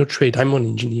own your trade. I'm an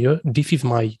engineer. This is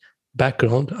my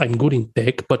background. I'm good in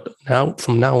tech, but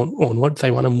from now onwards, I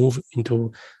want to move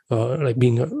into like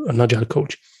being an agile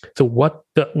coach. So what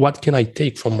can I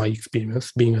take from my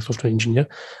experience being a software engineer?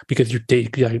 Because you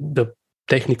take the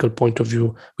technical point of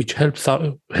view, which helps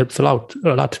a lot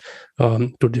to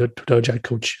the agile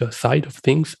coach side of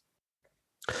things.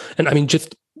 And I mean,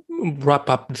 just wrap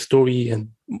up the story, and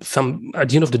at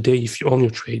the end of the day, if you own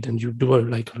your trade and you do a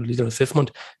little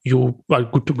assessment, you are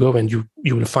good to go, and you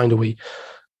will find a way.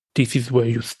 This is where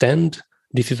you stand.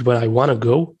 This is where I want to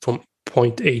go from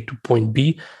point A to point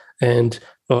B. And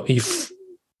if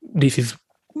this is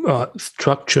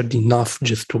structured enough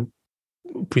just to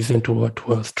present to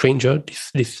a stranger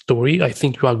this story, I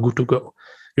think you are good to go.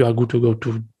 You are good to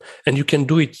go and you can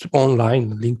do it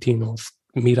online, LinkedIn or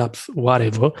meetups,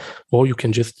 whatever, or you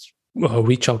can just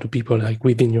reach out to people like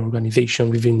within your organization,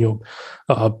 within your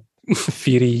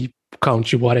city,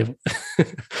 country, whatever.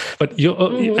 But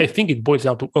I think it boils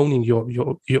down to owning your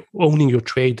owning your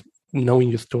trade, knowing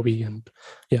your story, and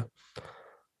yeah.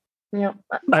 Yeah,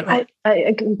 I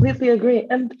completely agree.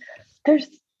 And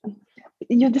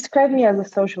you describe me as a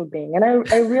social being, and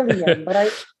I really am, but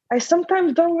I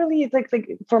sometimes don't really like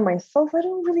for myself, I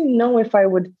don't really know if I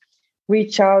would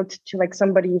reach out to like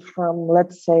somebody from,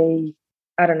 let's say,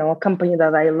 I don't know, a company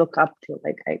that I look up to.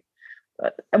 Like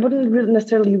I wouldn't really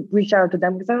necessarily reach out to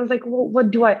them, because I was like, well,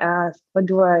 what do I ask? What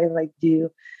do I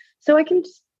do? So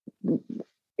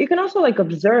you can also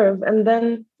observe, and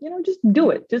then, just do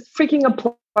it. Just freaking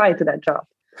apply to that job.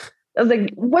 I was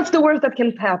like, what's the worst that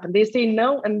can happen? They say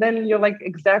no, and then you're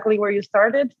exactly where you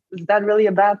started. Is that really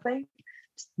a bad thing?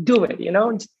 Just do it,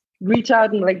 just reach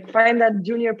out and find that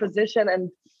junior position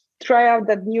and try out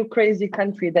that new crazy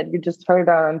country that you just heard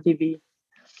on TV.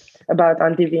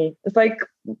 It's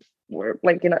we're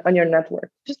on your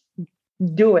network. Just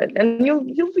do it, and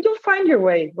you'll find your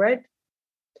way, right?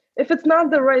 If it's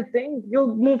not the right thing,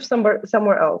 you'll move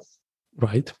somewhere else.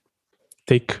 Right.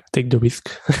 Take the risk.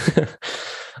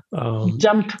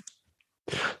 Jump.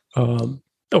 All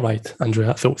right,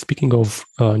 Andrea. So speaking of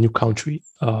new country,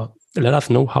 let us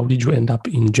know, how did you end up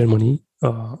in Germany,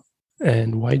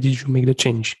 and why did you make the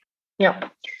change? Yeah.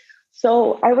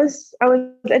 So I was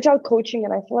agile coaching,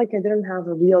 and I feel like I didn't have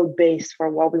a real base for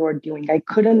what we were doing. I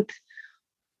couldn't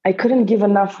give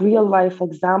enough real life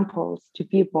examples to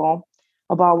people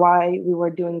about why we were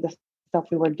doing the stuff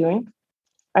we were doing.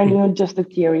 I knew just the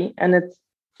theory, and it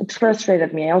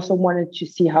frustrated me. I also wanted to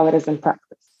see how it is in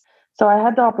practice. So I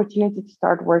had the opportunity to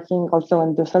start working also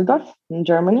in Düsseldorf, in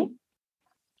Germany.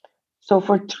 So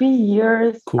for 3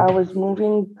 years, cool. I was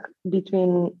moving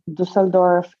between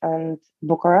Düsseldorf and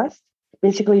Bucharest,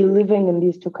 basically living in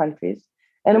these two countries.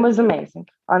 And it was amazing.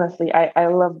 Honestly, I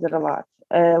loved it a lot.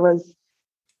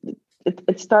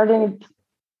 It started,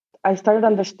 I started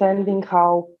understanding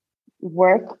how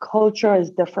work culture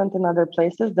is different in other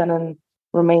places than in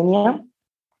Romania.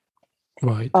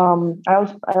 Right.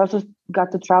 I also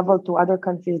got to travel to other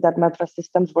countries that Metro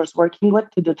Systems was working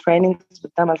with to do trainings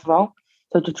with them as well.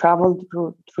 So to travel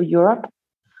through Europe,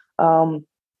 um,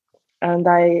 and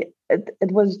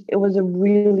it was a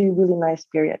really nice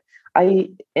period. I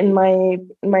in my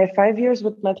 5 years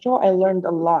with Metro, I learned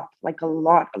a lot, like a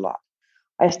lot.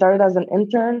 I started as an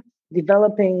intern,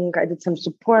 developing. I did some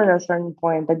support at a certain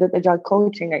point. I did agile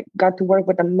coaching. I got to work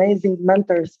with amazing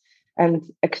mentors and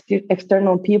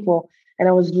external people, and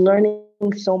I was learning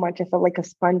so much. I felt like a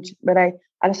sponge. But at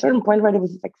a certain point, right, it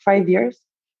was like 5 years.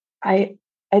 I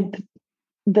I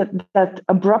that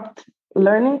abrupt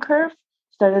learning curve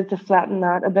started to flatten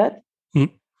out a bit.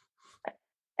 Mm.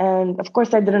 And of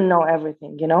course, I didn't know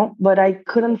everything, but I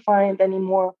couldn't find any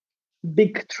more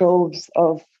big troves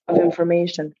of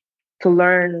information to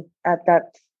learn at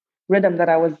that rhythm that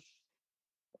I was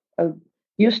uh,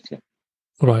 used to.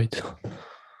 Right.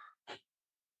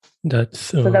 That's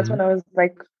So that's when I was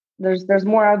like, there's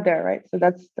more out there, right? So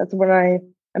that's when I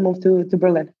moved to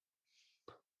Berlin.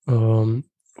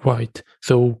 Right.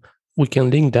 So we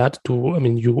can link that to, I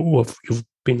mean, you've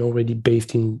been already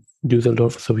based in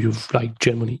Düsseldorf, so you've like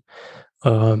Germany.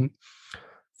 And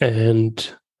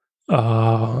tell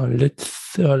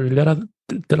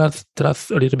us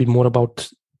a little bit more about,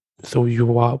 so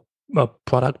you are a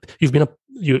product, you've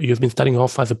been starting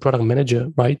off as a product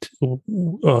manager, right?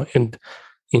 And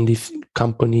in this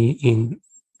company in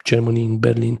Germany, in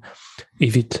Berlin.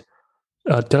 Is it,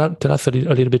 tell us a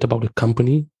little bit about the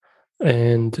company,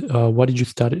 and what did you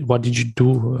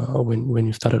do when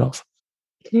you started off?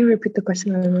 Can you repeat the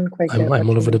question? I didn't quite get I'm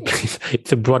all over the place.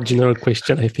 It's a broad general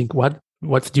question, I think.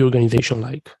 What's the organization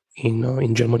like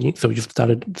in Germany? So you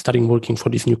starting working for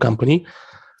this new company,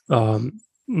 and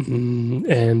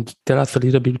tell us a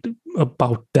little bit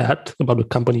about that, about the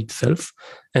company itself,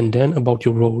 and then about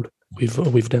your role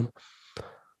with them.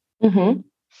 Mm-hmm.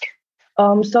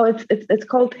 So it's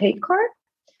called Haycar,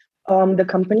 the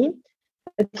company.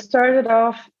 It started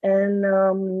off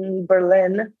in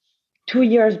Berlin 2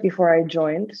 years before I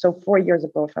joined. So 4 years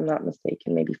ago, if I'm not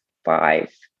mistaken, maybe 5.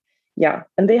 Yeah.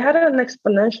 And they had an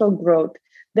exponential growth.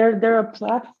 They're a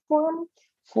platform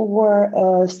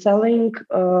for selling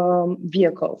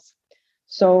vehicles.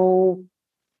 So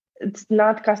it's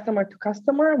not customer to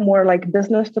customer, more like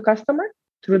business to customer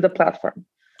through the platform.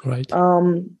 Right.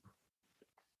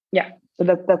 Yeah. So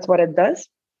that's what it does.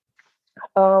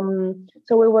 So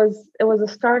it was a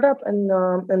startup in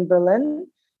Berlin,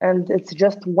 and it's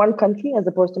just one country as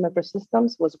opposed to Metro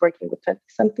Systems was working with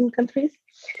 20-something countries.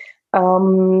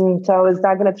 So I was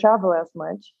not going to travel as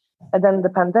much, and then the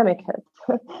pandemic hit.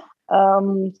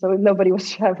 So nobody was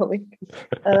traveling.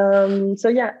 So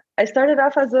yeah, I started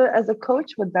off as a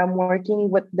coach with them, working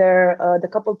with their the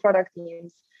couple product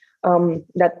teams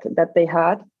that they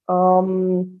had.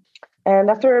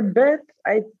 And after a bit,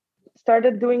 I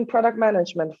started doing product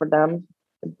management for them.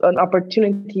 An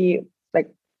opportunity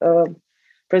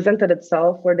presented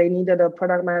itself where they needed a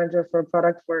product manager for a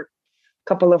product for a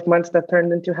couple of months that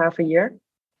turned into half a year.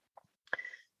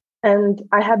 And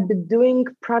I had been doing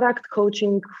product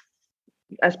coaching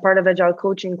as part of Agile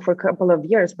coaching for a couple of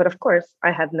years. But of course,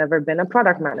 I had never been a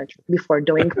product manager before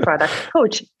doing product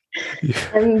coaching.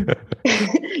 And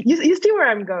you see where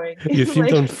I'm going. You seem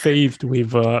unfazed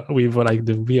with like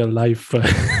the real life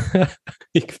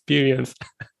experience.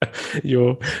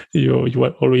 You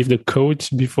are always the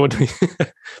coach before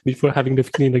before having the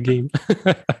skin in the game.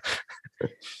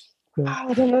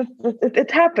 I don't know.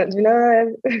 It happens,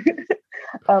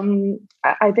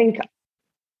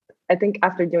 I think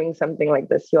after doing something like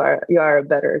this, you are a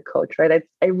better coach, right?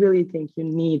 I really think you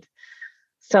need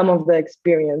some of the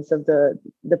experience of the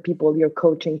people you're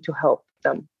coaching to help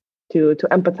them, to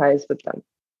empathize with them.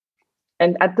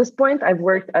 And at this point, I've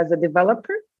worked as a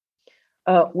developer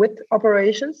with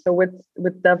operations, so with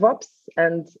DevOps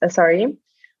and SRE,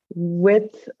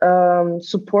 with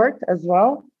support as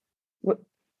well,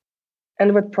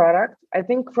 and with product. I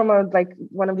think from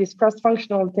one of these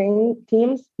cross-functional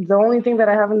teams, the only thing that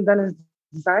I haven't done is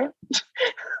design.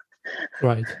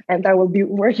 Right. And I will be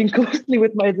working closely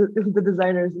with the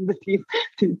designers in the team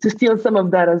to steal some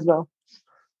of that as well.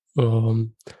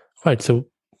 Right. So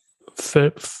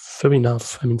fair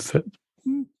enough. I mean,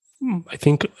 I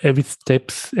think every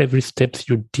steps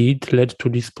you did led to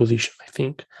this position. I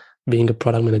think being a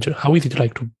product manager. How is it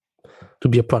like to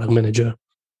be a product manager?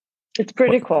 It's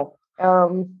pretty cool.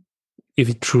 Is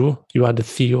it true? You are the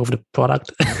CEO of the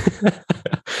product.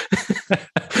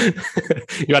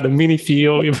 You are the mini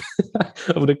CEO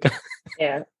of the.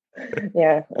 Yeah.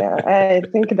 I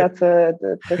think that's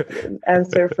the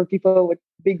answer for people with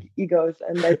big egos,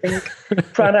 and I think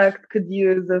product could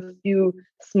use a few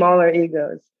smaller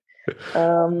egos.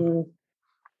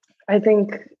 I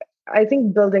think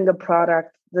building a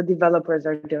product, the developers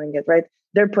are doing it, right?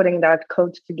 They're putting that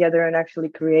code together and actually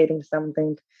creating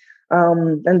something.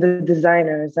 And the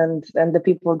designers and the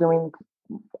people doing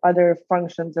other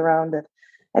functions around it.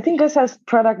 I think us as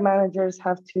product managers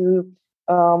have to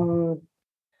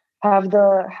have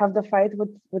the fight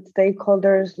with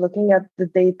stakeholders, looking at the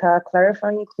data,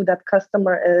 clarifying who that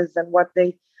customer is and what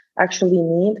they actually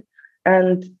need,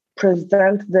 and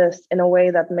present this in a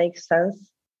way that makes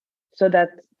sense so that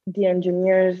the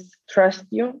engineers trust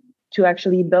you to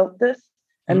actually build this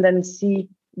and then see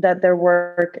that their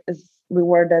work is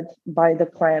rewarded by the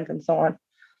client and so on.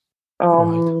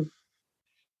 Right.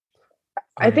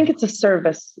 I think it's a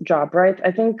service job, right?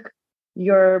 I think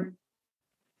you're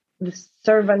the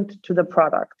servant to the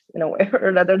product in a way or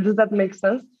another. Does that make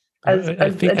sense? As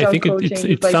agile coaching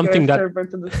is like you're a server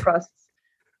to this process.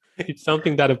 It's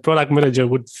something that a product manager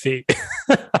would say.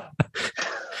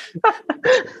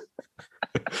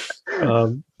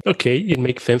 Okay, it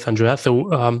makes sense, Andrea. So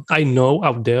I know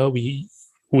out there we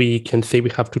can say we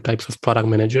have two types of product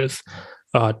managers.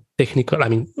 Technical,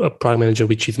 a product manager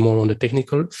which is more on the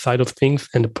technical side of things,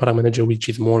 and a product manager which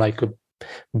is more like a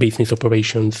business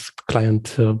operations,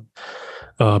 client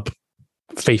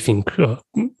facing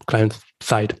client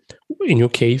side. In your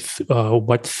case, are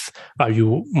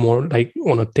you more like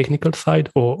on a technical side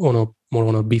or more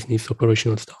on a business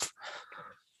operational stuff?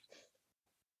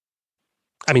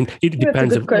 It depends.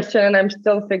 That's a good question, and I'm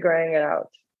still figuring it out.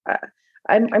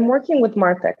 I'm working with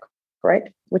Martech,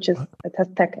 right? Which is it has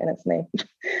tech in its name.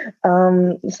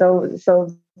 So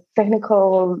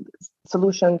technical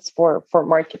solutions for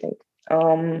marketing.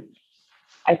 I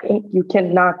think you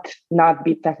cannot not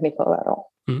be technical at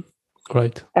all.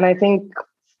 Right. And I think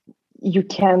you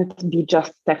can't be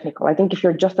just technical. I think if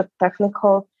you're just a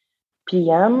technical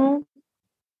PM,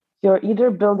 you're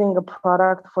either building a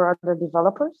product for other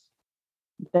developers,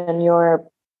 then your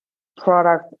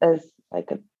product is like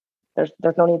there's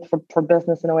no need for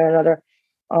business in a way or another.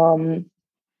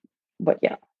 But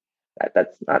yeah,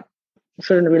 that's not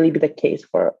shouldn't really be the case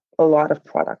for a lot of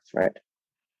products, right?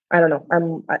 I don't know.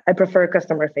 I prefer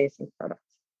customer facing products.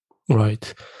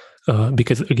 Right.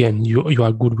 Because again, you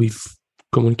are good with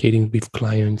communicating with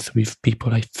clients, with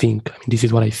people. I think. This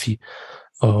is what I see.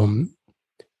 Andrea,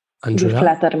 you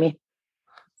flatter me.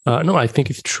 No, I think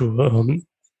it's true.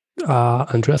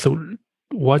 Andrea, so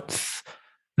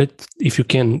if you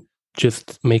can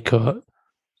just make a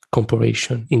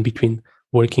comparison in between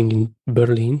working in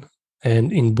Berlin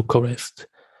and in Bucharest.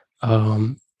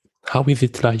 How is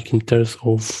it like in terms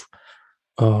of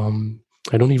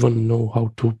I don't even know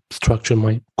how to structure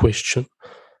my question.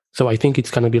 So I think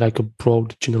it's going to be like a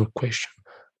broad general question.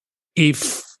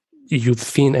 If you've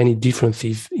seen any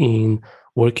differences in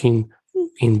working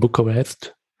in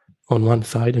Bucharest on one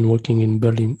side and working in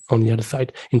Berlin on the other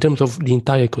side, in terms of the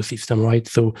entire ecosystem, right?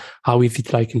 So how is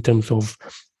it like in terms of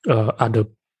other,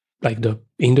 like the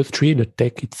industry, the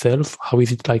tech itself? How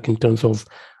is it like in terms of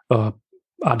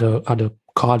other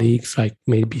colleagues, like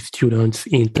maybe students,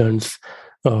 interns,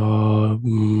 not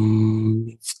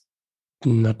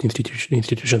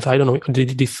institutions. I don't know,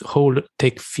 this whole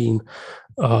tech scene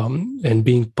and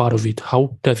being part of it.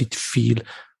 How does it feel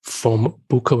from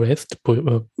Bucharest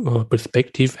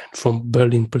perspective and from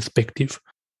Berlin perspective?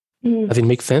 Does it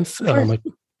make sense? First,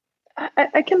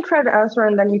 I can try to answer,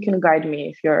 and then you can guide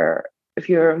me if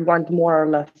you want more or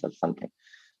less of something.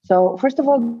 So first of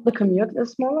all, the commute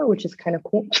is smaller, which is kind of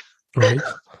cool. Right.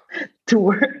 To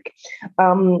work.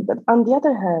 But on the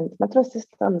other hand, Metro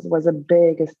Systems was a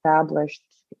big established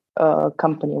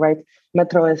company, right?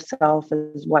 Metro itself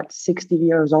is 60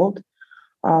 years old.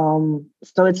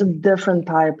 So it's a different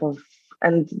type of,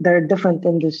 and there are different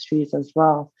industries as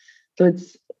well. So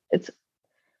it's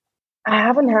I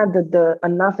haven't had the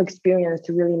enough experience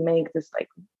to really make this like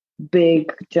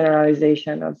big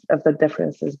generalization of the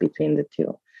differences between the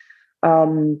two.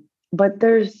 But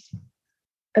there's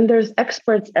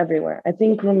experts everywhere. I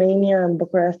think Romania and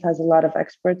Bucharest has a lot of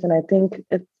experts, and I think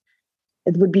it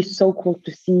would be so cool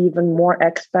to see even more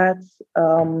expats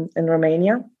in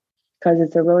Romania, because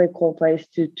it's a really cool place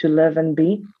to live and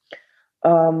be.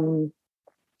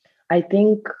 I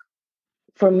think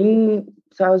for me,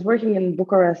 so I was working in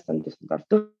Bucharest and Düsseldorf.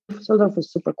 Düsseldorf was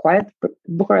super quiet.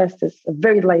 Bucharest is a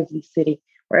very lively city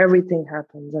where everything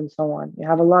happens and so on. You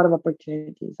have a lot of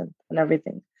opportunities and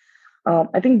everything.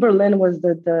 I think Berlin was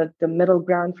the middle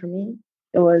ground for me.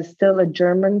 It was still a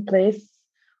German place,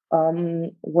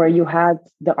 where you had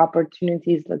the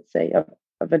opportunities, let's say,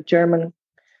 of a German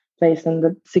place, and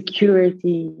the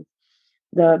security,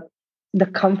 the the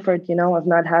comfort, of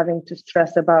not having to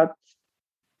stress about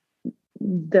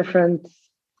different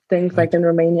things like Right. in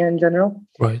Romania in general.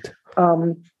 Right.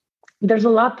 Um, there's a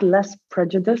lot less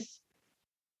prejudice.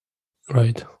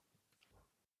 Right.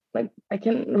 Like I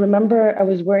can remember I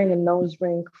was wearing a nose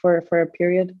ring for a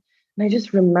period, and I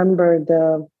just remember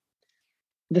the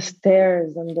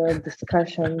stares and the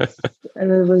discussions,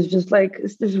 and it was just like,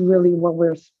 is this really what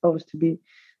we're supposed to be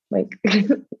like?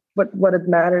 What it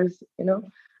matters,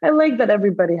 I like that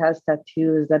everybody has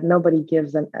tattoos, that nobody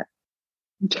gives an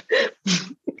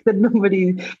that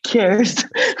nobody cares.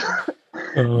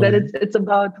 That Um, it's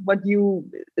about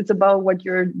what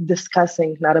you're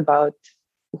discussing, not about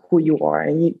who you are.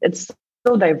 And it's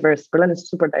so diverse. Berlin is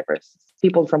super diverse.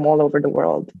 People from all over the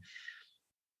world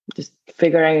just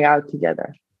figuring out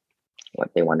together what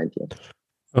they want to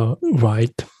do.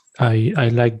 right. I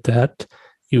like that.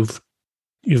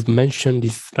 You've mentioned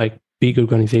this like big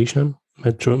organization,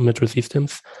 Metro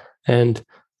Systems, and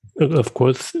of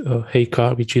course,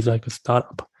 Heycar, which is like a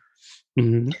startup.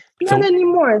 Mm, Not so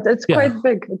anymore. It's yeah, quite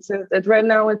big. Right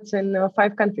now it's in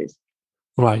 5 countries.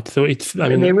 right. So it's, I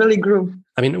mean, They really grew.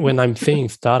 I mean, when I'm saying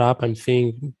startup, I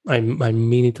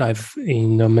mean it as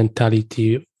in a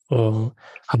mentality, how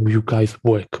you guys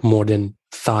work more than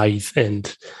size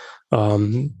and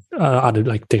other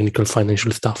like technical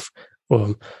financial stuff.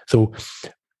 So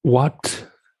what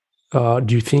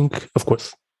do you think? Of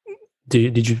course,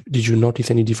 did you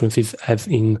notice any differences as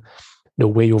in the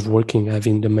way of working, as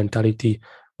in the mentality,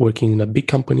 working in a big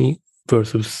company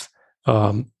versus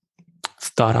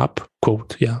startup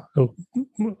quote? Yeah.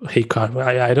 Hey, Carl,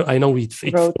 I know it's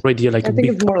Growth. already like I a think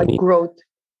big it's more like company. growth.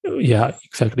 Yeah,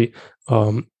 exactly.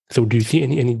 So do you see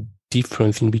any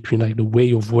difference in between like the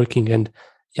way of working and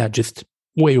yeah, just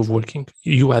way of working?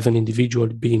 You as an individual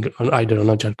being either an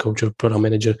agile coach or product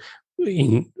manager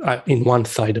in one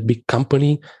side a big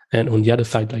company and on the other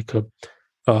side like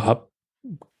a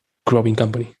growing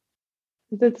company.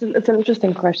 It's an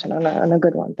interesting question and a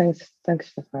good one. Thanks,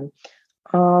 Stefan.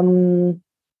 Um,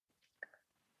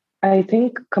 I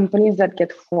think companies that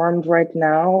get formed right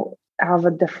now have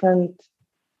a different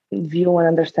view and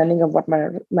understanding of what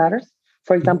matters.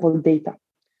 For example, data.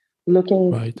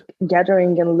 Right.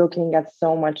 Gathering and looking at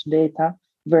so much data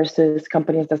versus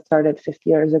companies that started 50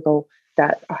 years ago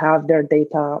that have their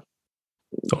data All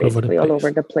over the basically all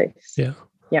over place. the place. Yeah.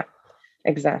 Yeah,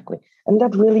 exactly. And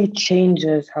that really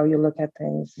changes how you look at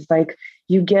things. It's like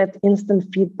you get instant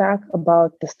feedback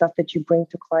about the stuff that you bring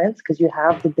to clients because you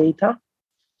have the data.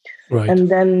 Right. And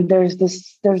then there's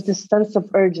this sense of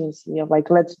urgency of like,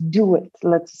 let's do it.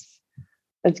 Let's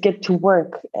get to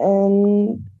work.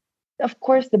 And of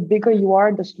course, the bigger you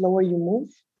are, the slower you move.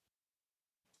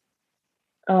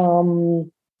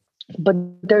 Um, but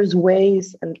there's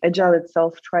ways, and Agile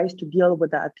itself tries to deal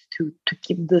with that to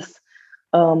keep this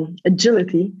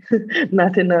agility,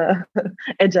 not in a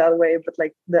agile way, but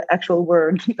like the actual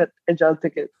word that Agile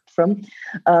took it from.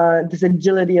 This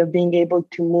agility of being able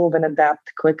to move and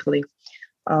adapt quickly.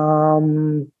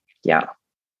 Yeah,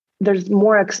 there's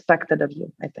more expected of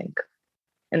you, I think,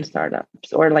 in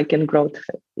startups or like in growth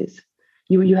phase.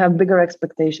 You have bigger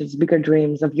expectations, bigger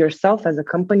dreams of yourself as a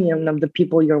company and of the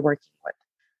people you're working with.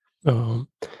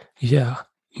 Yeah,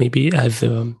 maybe as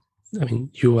I mean,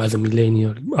 you as a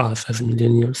millennial, us as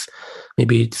millennials,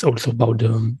 maybe it's also about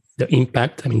the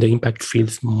impact. I mean, the impact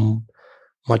feels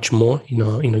much more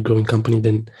in a growing company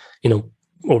than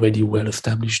already well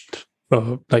established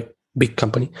like big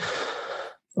company.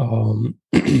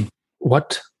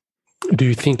 What do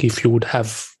you think if you would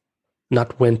have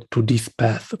not went to this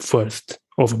path first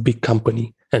of a big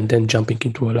company and then jumping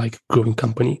into a like growing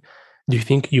company? Do you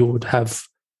think you would have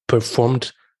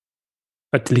performed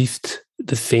at least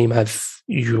the same as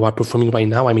you are performing right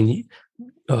now? I mean,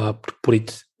 to put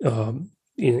it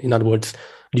in other words,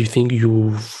 do you think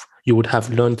you would have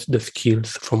learned the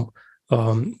skills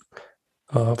um,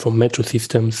 from Metro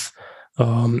Systems,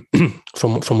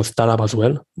 from a startup as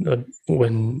well,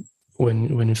 when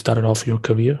you started off your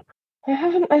career?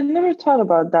 I never thought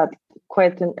about that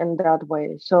quite in that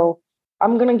way. So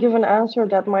I'm gonna give an answer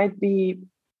that might be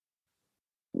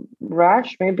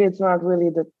rash. Maybe it's not really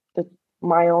the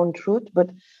my own truth, but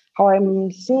how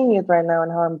I'm seeing it right now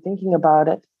and how I'm thinking about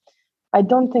it, I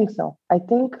don't think so. I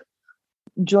think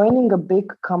joining a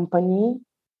big company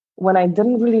when I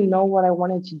didn't really know what I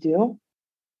wanted to do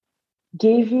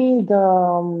gave me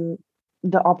the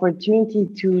opportunity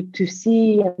to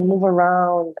see and move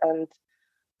around and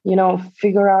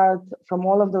figure out from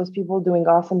all of those people doing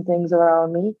awesome things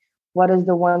around me, what is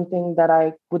the one thing that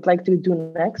I would like to do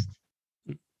next.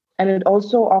 And it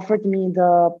also offered me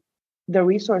the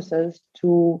resources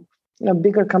to,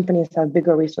 bigger companies have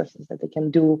bigger resources that they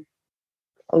can do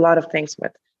a lot of things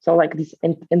with. So like this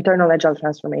internal agile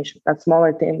transformation, that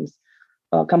smaller teams,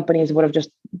 companies would have just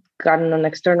gotten an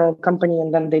external company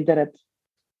and then they did it.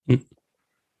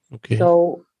 Okay.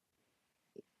 So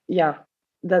yeah,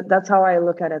 that's how I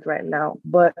look at it right now.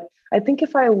 But I think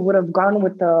if I would have gone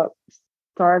with the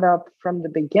startup from the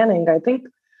beginning, I think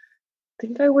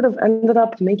I would have ended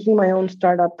up making my own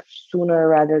startup sooner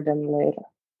rather than later.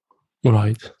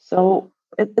 Right. So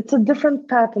it's a different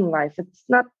path in life. It's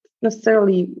not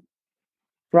necessarily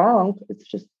wrong. It's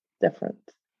just different.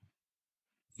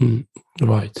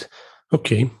 Right.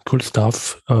 Okay. Cool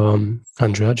stuff.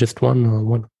 Andrea, just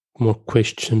one more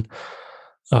question.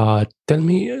 Tell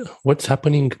me what's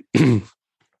happening.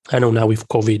 I know now with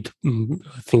COVID,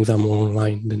 things are more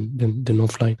online than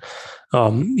offline.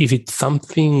 Is it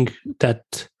something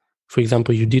that, for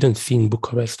example, you didn't see in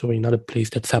Bucharest or in other place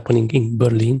that's happening in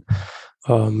Berlin?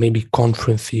 Maybe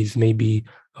conferences, maybe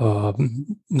startups,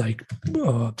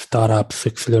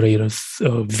 accelerators,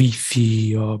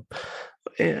 VC,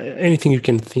 anything you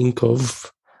can think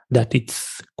of that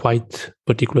it's quite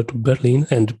particular to Berlin,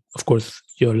 and of course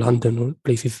your London or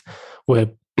places where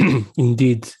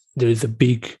indeed there is a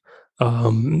big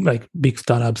big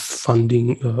startups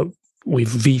funding with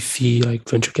VC, like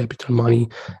venture capital money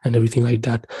and everything like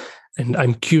that. And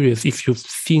I'm curious if you've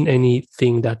seen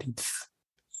anything that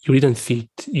you didn't see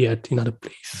it yet in other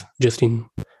places, just in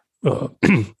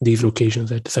these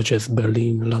locations such as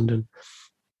Berlin, London.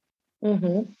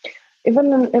 Mm-hmm.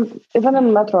 Even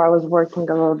in Metro, I was working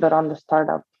a little bit on the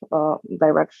startup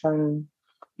direction,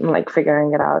 like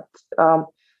figuring it out.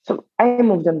 So I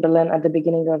moved in Berlin at the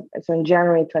beginning in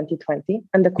January 2020,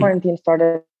 and the quarantine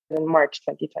started in March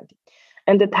 2020,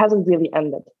 and it hasn't really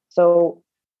ended. So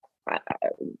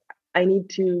I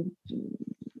need to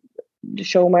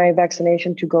show my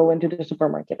vaccination to go into the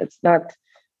supermarket.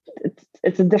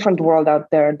 It's a different world out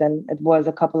there than it was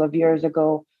a couple of years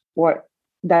ago, or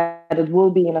that it will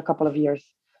be in a couple of years.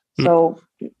 So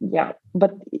yeah,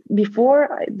 but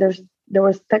before there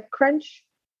was TechCrunch.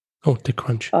 Oh,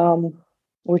 TechCrunch.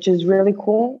 Which is really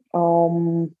cool.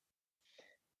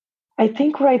 I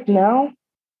think right now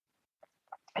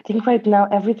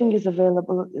everything is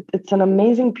available. It's an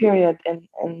amazing period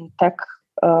in tech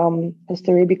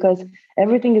history because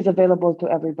everything is available to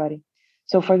everybody.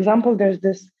 So, for example, there's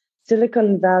this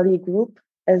Silicon Valley group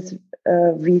as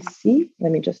VC.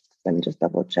 Let me just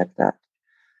double check that.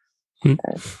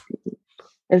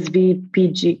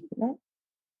 SVPG. No?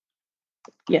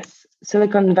 Yes,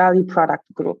 Silicon Valley Product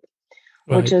Group,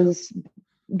 which is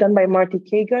done by Marty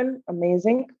Kagan.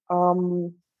 Amazing.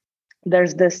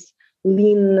 There's this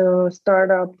lean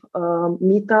startup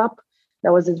meetup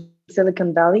that was in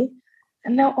Silicon Valley.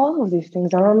 And now all of these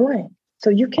things are online. So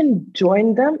you can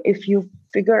join them if you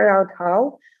figure out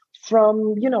how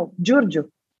from, Giorgio.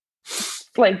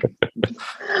 Like,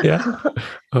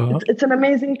 it's an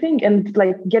amazing thing. And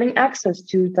like getting access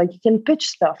to, like, you can pitch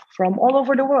stuff from all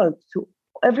over the world to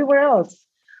everywhere else.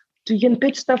 So you can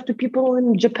pitch stuff to people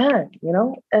in Japan,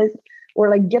 or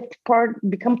like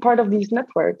become part of these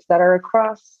networks that are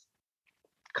across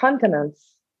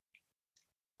continents.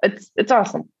 It's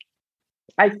awesome.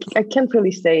 I can't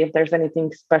really say if there's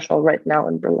anything special right now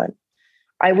in Berlin.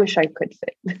 I wish I could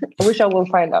say. I wish I will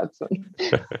find out soon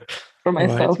for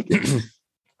myself.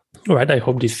 All right. I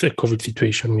hope this COVID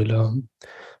situation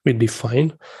will be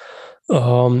fine.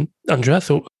 Andrea,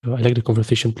 so I like the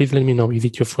conversation. Please let me know, is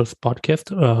it your first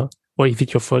podcast or is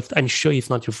it your first? I'm sure it's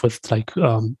not your first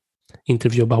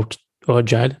interview about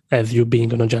Agile, as you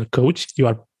being an Agile coach.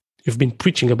 You've been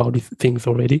preaching about these things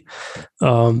already.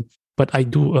 But I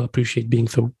do appreciate being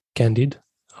so candid.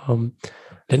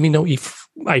 Let me know if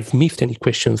I've missed any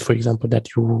questions, for example, that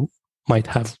you might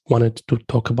have wanted to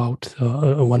talk about.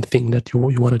 One thing that you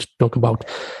wanted to talk about,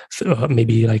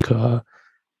 maybe like a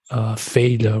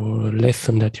failure or a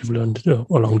lesson that you've learned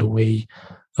along the way,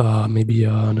 maybe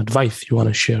an advice you want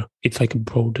to share. It's like a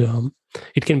broad.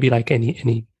 It can be like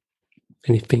anything.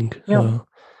 Yeah.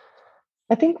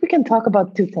 I think we can talk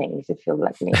about two things, if you'll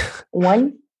let me.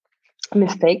 One,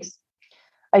 mistakes.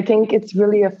 I think it's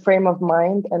really a frame of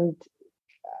mind, and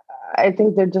I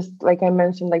think they're just, like I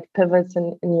mentioned, like pivots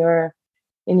in your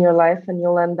life, and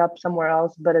you'll end up somewhere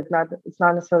else, but it's not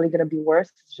necessarily going to be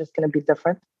worse. It's just going to be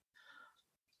different.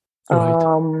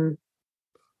 Right.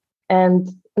 And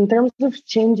in terms of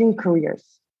changing careers,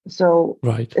 so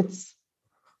right. it's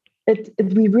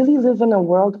we really live in a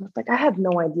world with, like, I had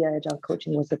no idea agile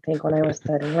coaching was a thing when I was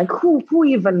studying. Like, who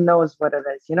even knows what it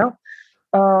is,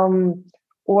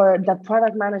 or that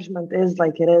product management is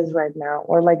like it is right now,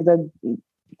 or like the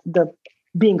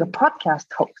being a podcast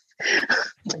host.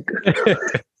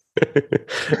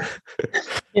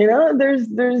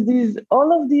 There's these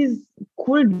all of these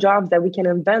cool jobs that we can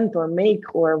invent or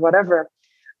make or whatever.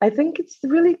 I think it's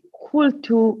really cool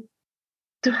to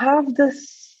have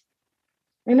this.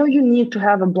 I know you need to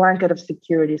have a blanket of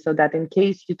security so that in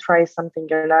case you try something,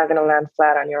 you're not going to land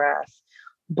flat on your ass.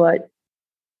 But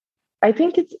I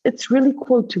think it's really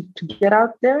cool to get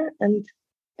out there and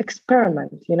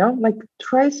experiment, like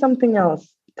try something else.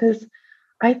 Because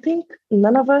I think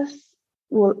none of us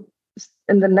will,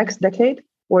 in the next decade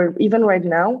or even right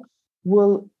now,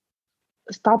 will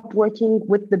stop working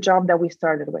with the job that we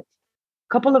started with.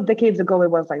 A couple of decades ago,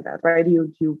 it was like that, right?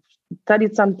 You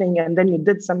studied something and then you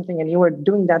did something and you were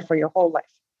doing that for your whole life.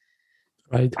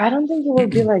 Right. I don't think it will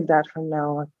be like that from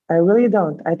now on. I really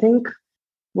don't. I think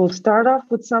we'll start off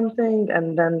with something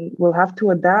and then we'll have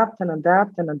to adapt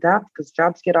because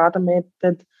jobs get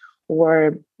automated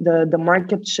or the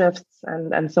market shifts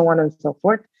and so on and so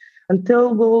forth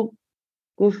until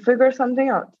we'll figure something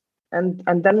out and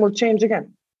then we'll change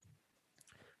again.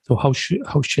 So how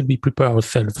should we prepare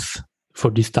ourselves for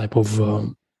this type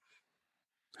of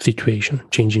situation,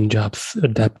 changing jobs,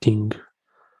 adapting,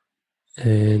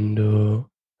 and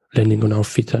landing on our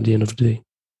feet at the end of the day?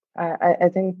 I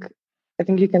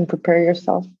think you can prepare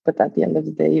yourself, but at the end of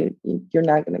the day, you're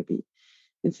not going to be.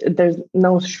 There's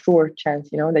no sure chance,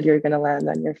 that you're going to land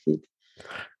on your feet.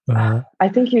 I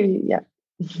think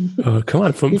come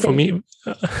on, for me,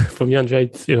 Andrea,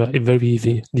 it's very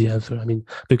easy, the answer. I mean,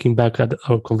 looking back at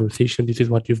our conversation, this is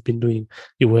what you've been doing.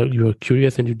 You were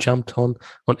curious and you jumped on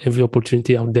every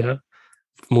opportunity out there,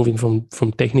 moving from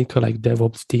technical like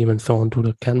DevOps team and so on to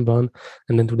the Kanban,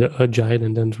 and then to the Agile,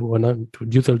 and then to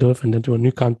Düsseldorf, and then to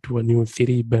a new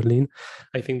city, Berlin.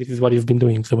 I think this is what you've been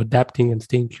doing. So adapting and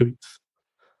staying curious.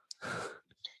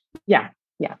 Yeah.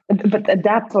 But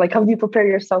adapt, like, how do you prepare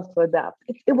yourself to adapt?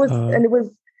 It was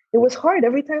hard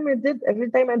every time I did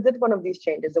one of these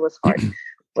changes. It was hard,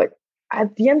 but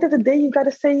at the end of the day, you got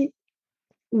to say,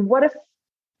 what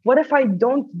if I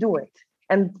don't do it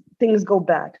and things go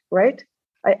bad, right?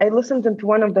 I listened to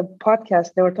one of the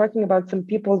podcasts. They were talking about some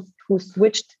people who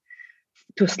switched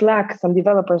to Slack, some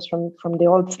developers from the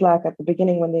old Slack at the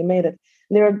beginning when they made it.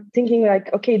 And they were thinking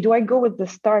like, okay, do I go with the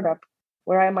startup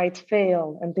where I might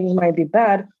fail and things might be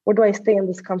bad, or do I stay in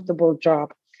this comfortable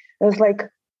job? And it's like,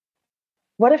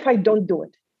 what if I don't do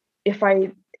it? If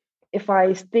I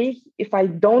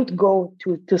don't go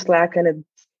to Slack and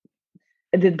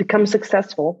it becomes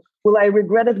successful, will I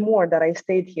regret it more that I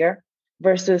stayed here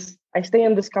versus I stay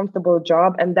in this comfortable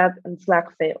job and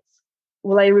Slack fails?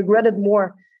 Will I regret it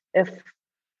more if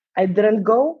I didn't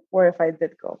go or if I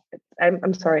did go?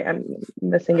 I'm sorry, I'm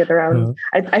missing it around.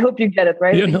 I hope you get it,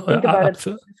 right? Yeah, no, think about it.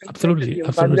 Absolutely.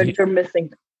 That you're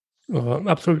missing.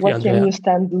 Absolutely. What Andrea. can you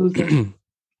stand losing?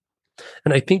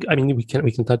 And I think, we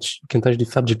can touch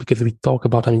this subject because we talk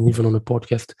about, even on the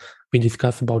podcast, we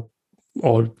discuss about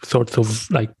all sorts of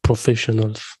like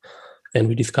professionals, and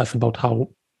we discuss about how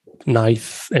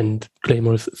nice and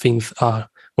glamorous things are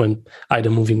when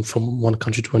either moving from one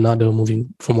country to another,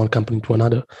 moving from one company to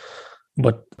another.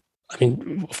 But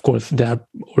of course, there are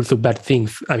also bad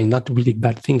things. Not really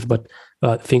bad things, but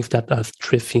things that are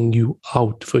stressing you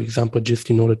out, for example, just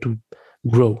in order to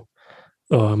grow.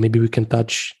 Maybe we can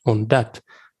touch on that.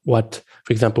 What,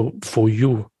 for example, for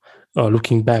you,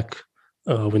 looking back,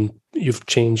 when you've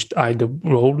changed either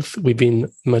roles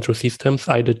within metro systems,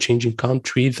 either changing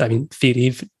countries,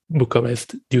 cities,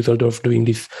 Bucharest, Düsseldorf, doing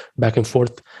this back and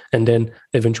forth, and then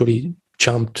eventually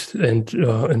jumped and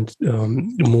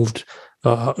moved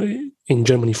in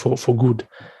Germany for good.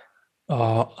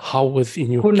 How was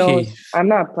in your Who knows? case? I'm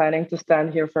not planning to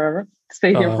stay here forever.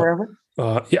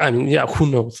 Who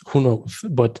knows?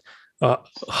 But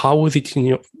how was it in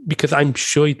your? Because I'm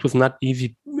sure it was not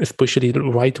easy, especially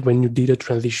right when you did a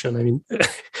transition.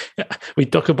 We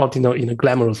talk about in a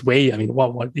glamorous way.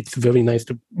 Wow, it's very nice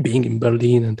to being in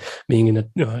Berlin and being in a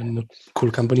cool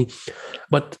company.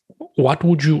 But what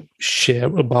would you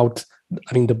share about?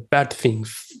 The bad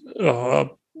things,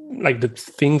 like the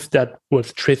things that were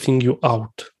stressing you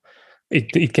out.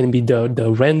 It can be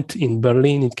the rent in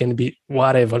Berlin. It can be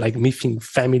whatever, like missing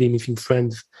family, missing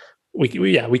friends. We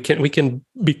can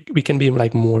be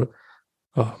like more.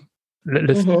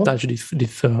 Let's touch this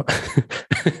the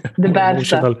bad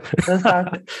emotional. Stuff.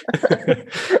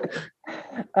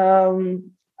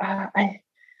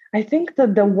 I think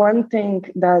that the one thing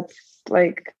that's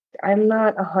like I'm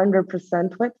not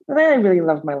 100% with, but I really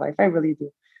love my life. I really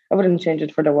do. I wouldn't change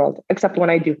it for the world, except when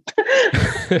I do.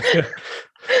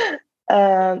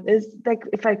 Is like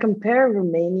if I compare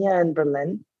Romania and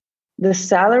Berlin, the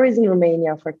salaries in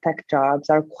Romania for tech jobs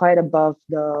are quite above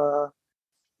the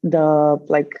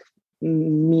like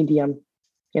medium,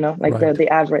 like Right. the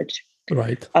average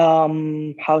Right.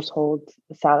 household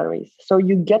salaries. So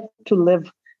you get to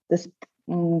live this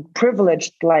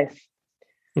privileged life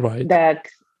Right. that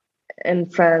in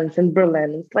France and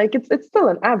Berlin, it's still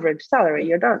an average salary.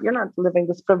 You're not living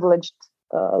this privileged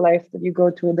life that you go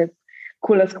to the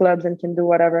coolest clubs and can do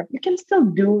whatever. You can still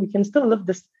live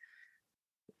this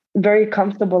very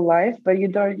comfortable life, but you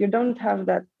don't have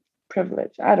that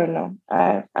privilege. I don't know.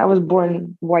 I was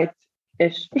born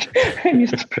white-ish. I'm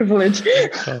used to privilege.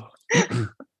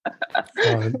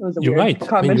 It was a You're weird right.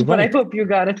 comment, You're but right. I hope you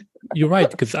got it. You're right,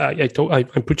 because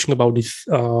I'm preaching about this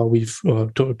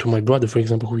to my brother, for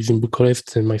example, who is in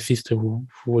Bucharest, and my sister who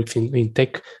works in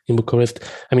tech in Bucharest.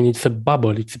 I mean, it's a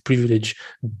bubble. It's a privilege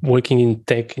working in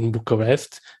tech in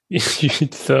Bucharest.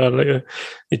 It's a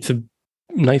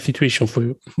nice situation for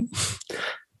you.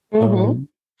 Mm-hmm.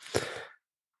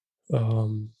 It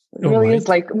All really right. is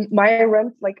like my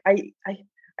rent. Like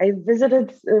I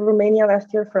visited Romania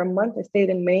last year for a month. I stayed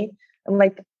in May, and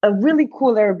like a really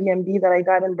cool Airbnb that I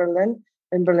got in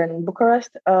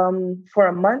Bucharest, for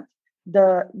a month.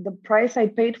 The price I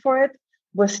paid for it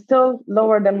was still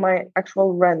lower than my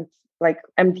actual rent, like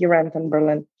empty rent in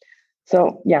Berlin.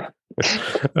 So yeah.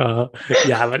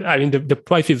 Yeah, but I mean the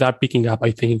prices are picking up,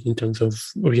 I think, in terms of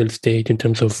real estate, in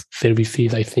terms of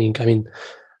services. I think, I mean,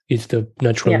 it's the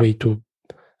natural way to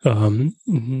from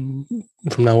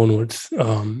now onwards.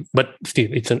 But still,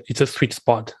 it's a sweet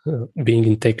spot being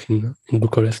in tech in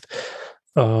Bucharest.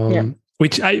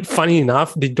 Which funny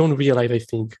enough, they don't realize. I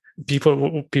think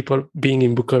people being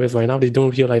in Bucharest right now, they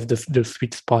don't realize the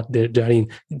sweet spot they're in.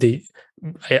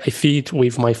 I see it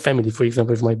with my family, for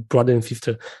example, with my brother and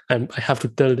sister. I have to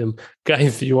tell them,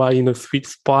 guys, you are in a sweet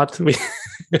spot.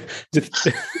 Just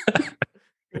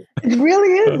It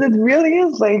really is. It really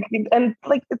is. And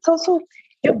it's also,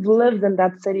 you've lived in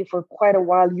that city for quite a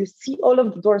while. You see all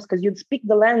of the doors because you speak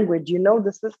the language, you know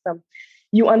the system,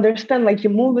 you understand. Like you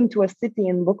move into a city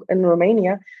in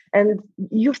Romania, and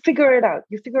you figure it out.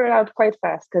 You figure it out quite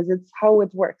fast because it's how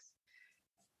it works.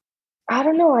 I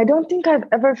don't know. I don't think I've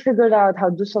ever figured out how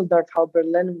Dusseldorf, how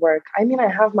Berlin work. I mean, I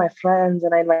have my friends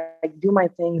and I like do my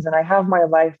things and I have my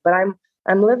life, but I'm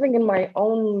living in my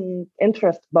own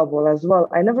interest bubble as well.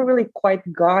 I never really quite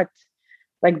got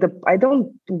I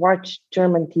don't watch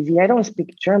German TV. I don't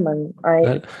speak German.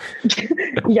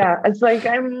 Yeah, it's like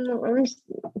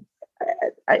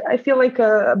I feel like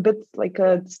a bit like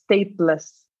a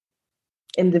stateless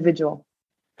individual.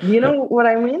 Do you know what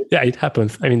I mean? Yeah, it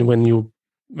happens. I mean, when you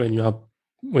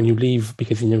leave,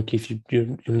 because in your case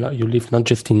you live not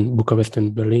just in Bucharest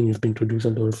and Berlin, you've been to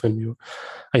Düsseldorf, and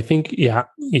I think, yeah,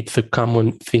 it's a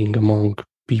common thing among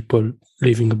people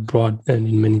living abroad and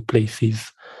in many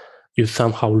places. You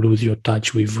somehow lose your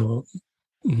touch with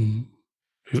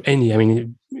any. I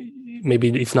mean, maybe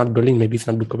it's not Berlin, maybe it's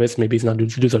not Bucharest, maybe it's not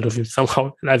Düsseldorf. It's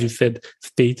somehow, as you said,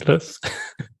 stateless.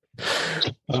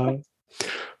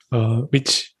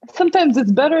 Which sometimes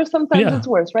it's better, sometimes it's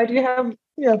worse, right? You have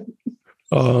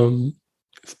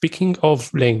speaking of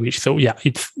language, so yeah,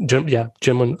 it's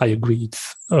German. I agree,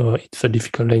 it's a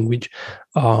difficult language.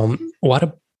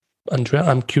 Andrea,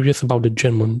 I'm curious about the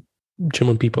German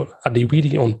people. Are they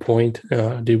really on point?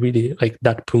 Are they really like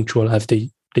that punctual as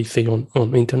they say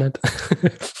on internet?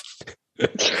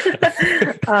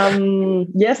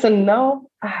 Yes and no.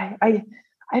 I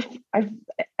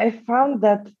found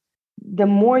that the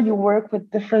more you work with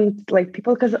different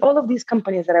people, because all of these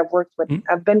companies that I've worked with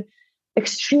have been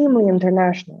extremely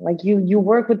international. Like you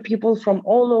work with people from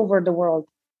all over the world.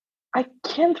 I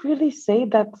can't really say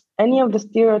that any of the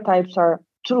stereotypes are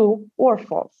true or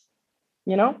false.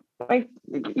 Like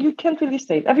you can't really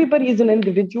say. Everybody is an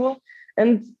individual,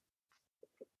 and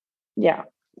yeah,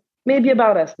 maybe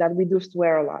about us that we do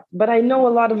swear a lot. But I know a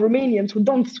lot of Romanians who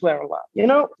don't swear a lot.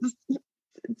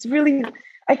 It's really,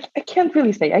 I can't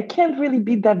really say. I can't really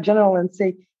be that general and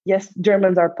say, yes,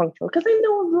 Germans are punctual, because I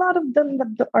know a lot of them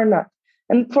that are not.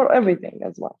 And for everything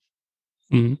as well.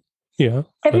 Yeah.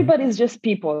 Everybody's just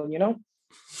people,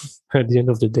 At the end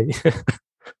of the day.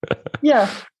 Yeah.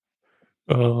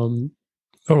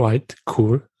 All right,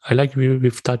 cool. I like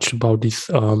we've touched about this,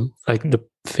 like the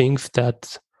things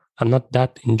that are not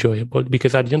that enjoyable,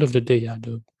 because at the end of the day,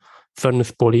 the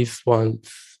fairness police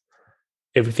wants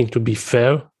everything to be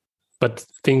fair, but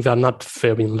things are not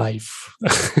fair in life.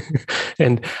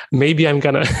 And maybe I'm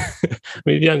gonna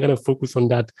maybe I'm gonna focus on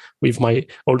that with my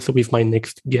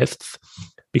next guests,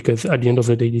 because at the end of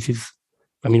the day,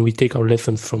 we take our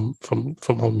lessons from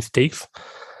our mistakes,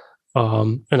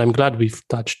 and I'm glad we've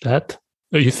touched that.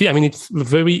 You see, it's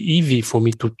very easy for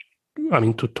me to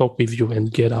talk with you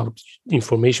and get out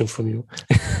information from you.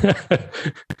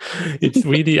 It's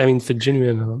really, it's a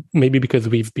genuine, maybe because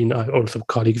we've been also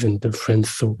colleagues and friends.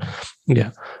 So,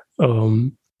 yeah.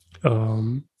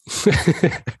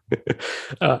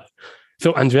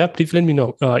 So, Andrea, please let me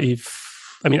know if,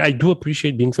 I do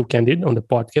appreciate being so candid on the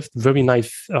podcast. Very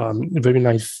nice,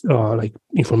 like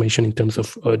information in terms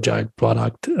of agile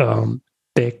product,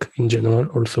 tech in general,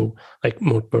 also like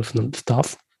more personal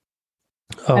stuff.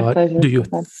 Do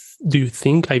you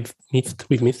think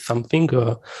we've missed something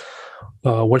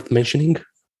worth mentioning?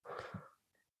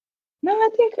 No, I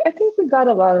think we got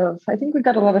a lot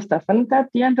of stuff, and at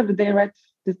the end of the day, right?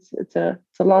 It's a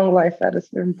long life. At a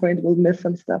certain point, we'll miss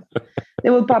some stuff. It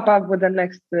will pop up with your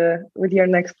next.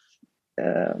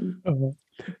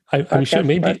 I'm sure.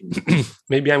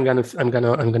 Maybe I'm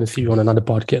gonna see you on another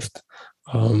podcast.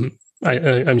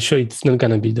 I'm sure it's not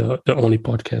gonna be the only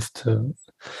podcast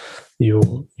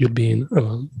you'll be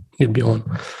on.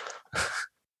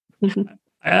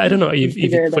 I don't know if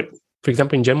for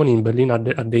example, in Germany, in Berlin, are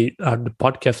the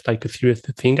podcasts like a serious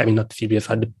thing? Not serious.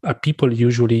 Are people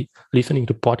usually listening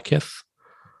to podcasts?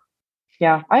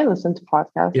 Yeah, I listen to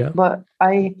podcasts, but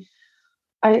I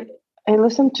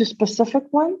listen to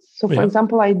specific ones. So, for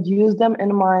example, I'd use them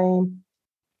in my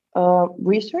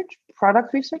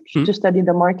product research, to study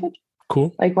the market.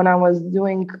 Cool. Like when I was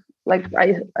doing,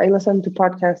 I listened to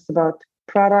podcasts about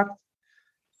product.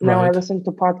 Now I listen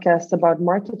to podcasts about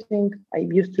marketing. I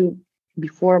used to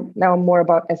before. Now more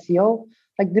about SEO.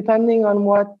 Like depending on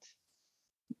what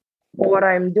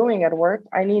I'm doing at work,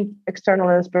 I need external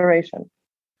inspiration.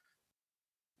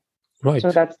 Right.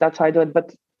 So that's how I do it.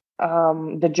 But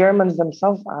the Germans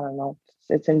themselves, I don't know.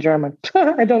 It's in German.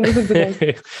 I don't listen to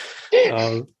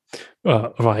them.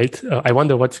 Right. I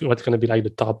wonder what's going to be like the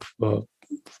top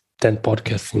 10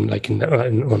 podcasts on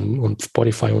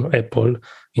Spotify, on Apple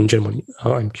in Germany.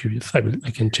 I'm curious. I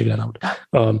can check that out.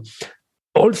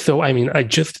 Also, I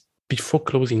just before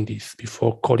closing this,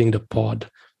 before calling the pod,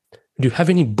 do you have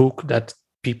any book that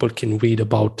people can read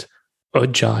about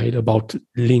Agile, about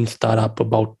lean startup,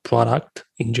 about product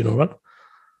in general?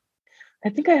 I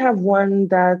think I have one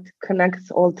that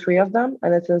connects all three of them,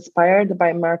 and it's inspired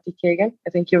by Marty Kagan. I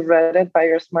think you've read it by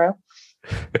your smile.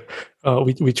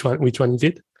 Which one is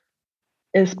it?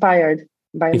 Inspired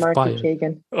by Marty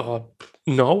Kagan.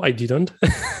 No, I didn't.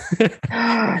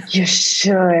 You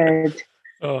should.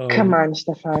 Come on,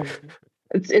 Stefan.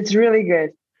 It's really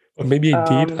good. Or maybe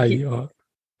I did.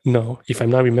 No, if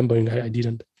I'm not remembering, I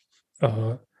didn't.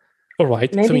 All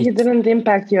right. Maybe it didn't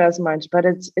impact you as much, but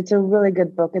it's a really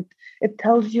good book. It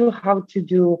tells you how to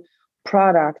do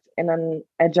product in an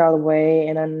agile way,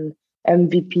 in an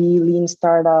MVP lean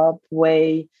startup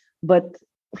way, but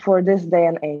for this day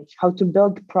and age, how to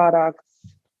build products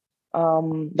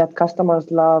that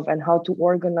customers love, and how to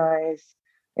organize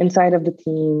inside of the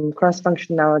team,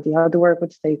 cross-functionality, how to work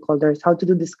with stakeholders, how to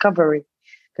do discovery,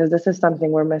 because this is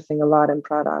something we're missing a lot in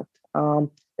product.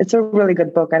 It's a really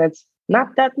good book, and it's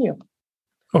not that new.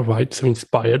 All right, so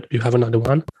inspired. You have another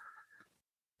one?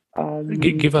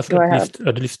 Give us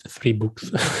at least 3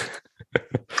 books.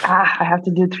 I have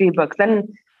to do 3 books.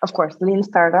 Then, of course, Lean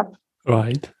Startup.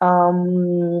 Right.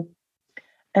 And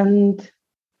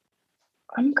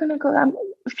I'm gonna go.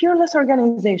 Fearless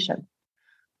Organization.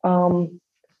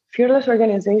 Fearless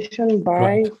Organization by.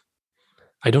 Right.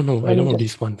 I don't know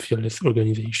this one. Fearless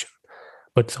Organization.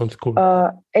 But sounds cool.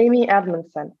 Amy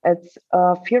Edmondson. It's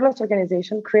Fearless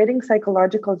Organization, Creating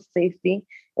Psychological Safety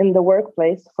in the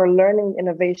Workplace for Learning,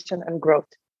 Innovation, and Growth.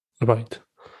 Right.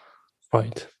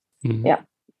 Mm-hmm. Yeah.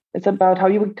 It's about how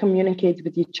you would communicate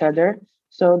with each other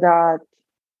so that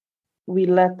we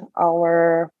let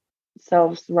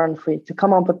ourselves run free, to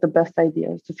come up with the best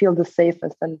ideas, to feel the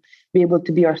safest and be able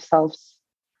to be ourselves.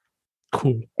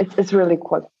 Cool. It's really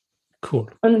cool. Cool.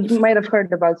 And you might have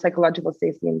heard about psychological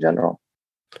safety in general.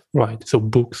 Right. So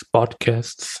books,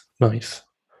 podcasts, nice.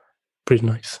 Pretty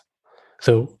nice.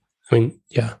 So,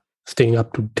 staying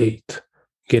up to date,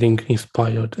 getting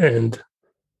inspired, and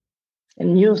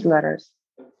newsletters.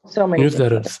 So many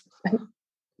newsletters.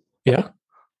 Yeah.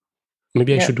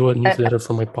 Maybe I should do a newsletter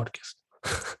for my podcast.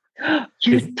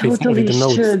 You totally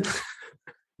should.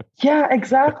 Yeah,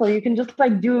 exactly. You can just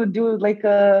do like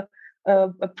a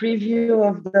preview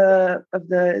of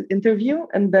the interview,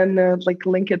 and then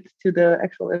link it to the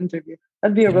actual interview.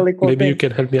 That'd be a really cool maybe thing. You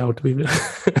can help me out with it.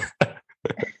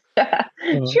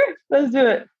 Sure, let's do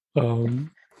it.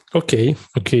 Okay,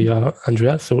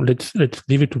 Andrea. So let's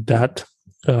leave it to that.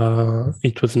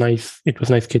 It was nice. It was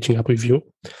nice catching up with you.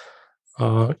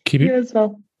 Keep You as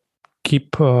well.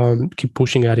 keep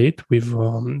pushing at it with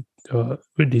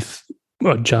this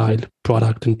agile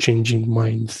product and changing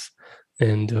minds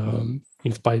and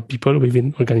inspire people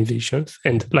within organizations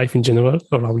and life in general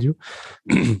around you.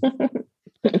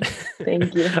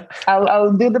 Thank you.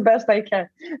 I'll do the best I can.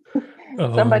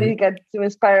 Somebody get to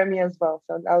inspire me as well.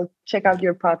 So I'll check out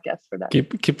your podcast for that.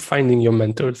 Keep finding your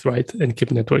mentors, right? And keep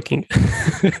networking.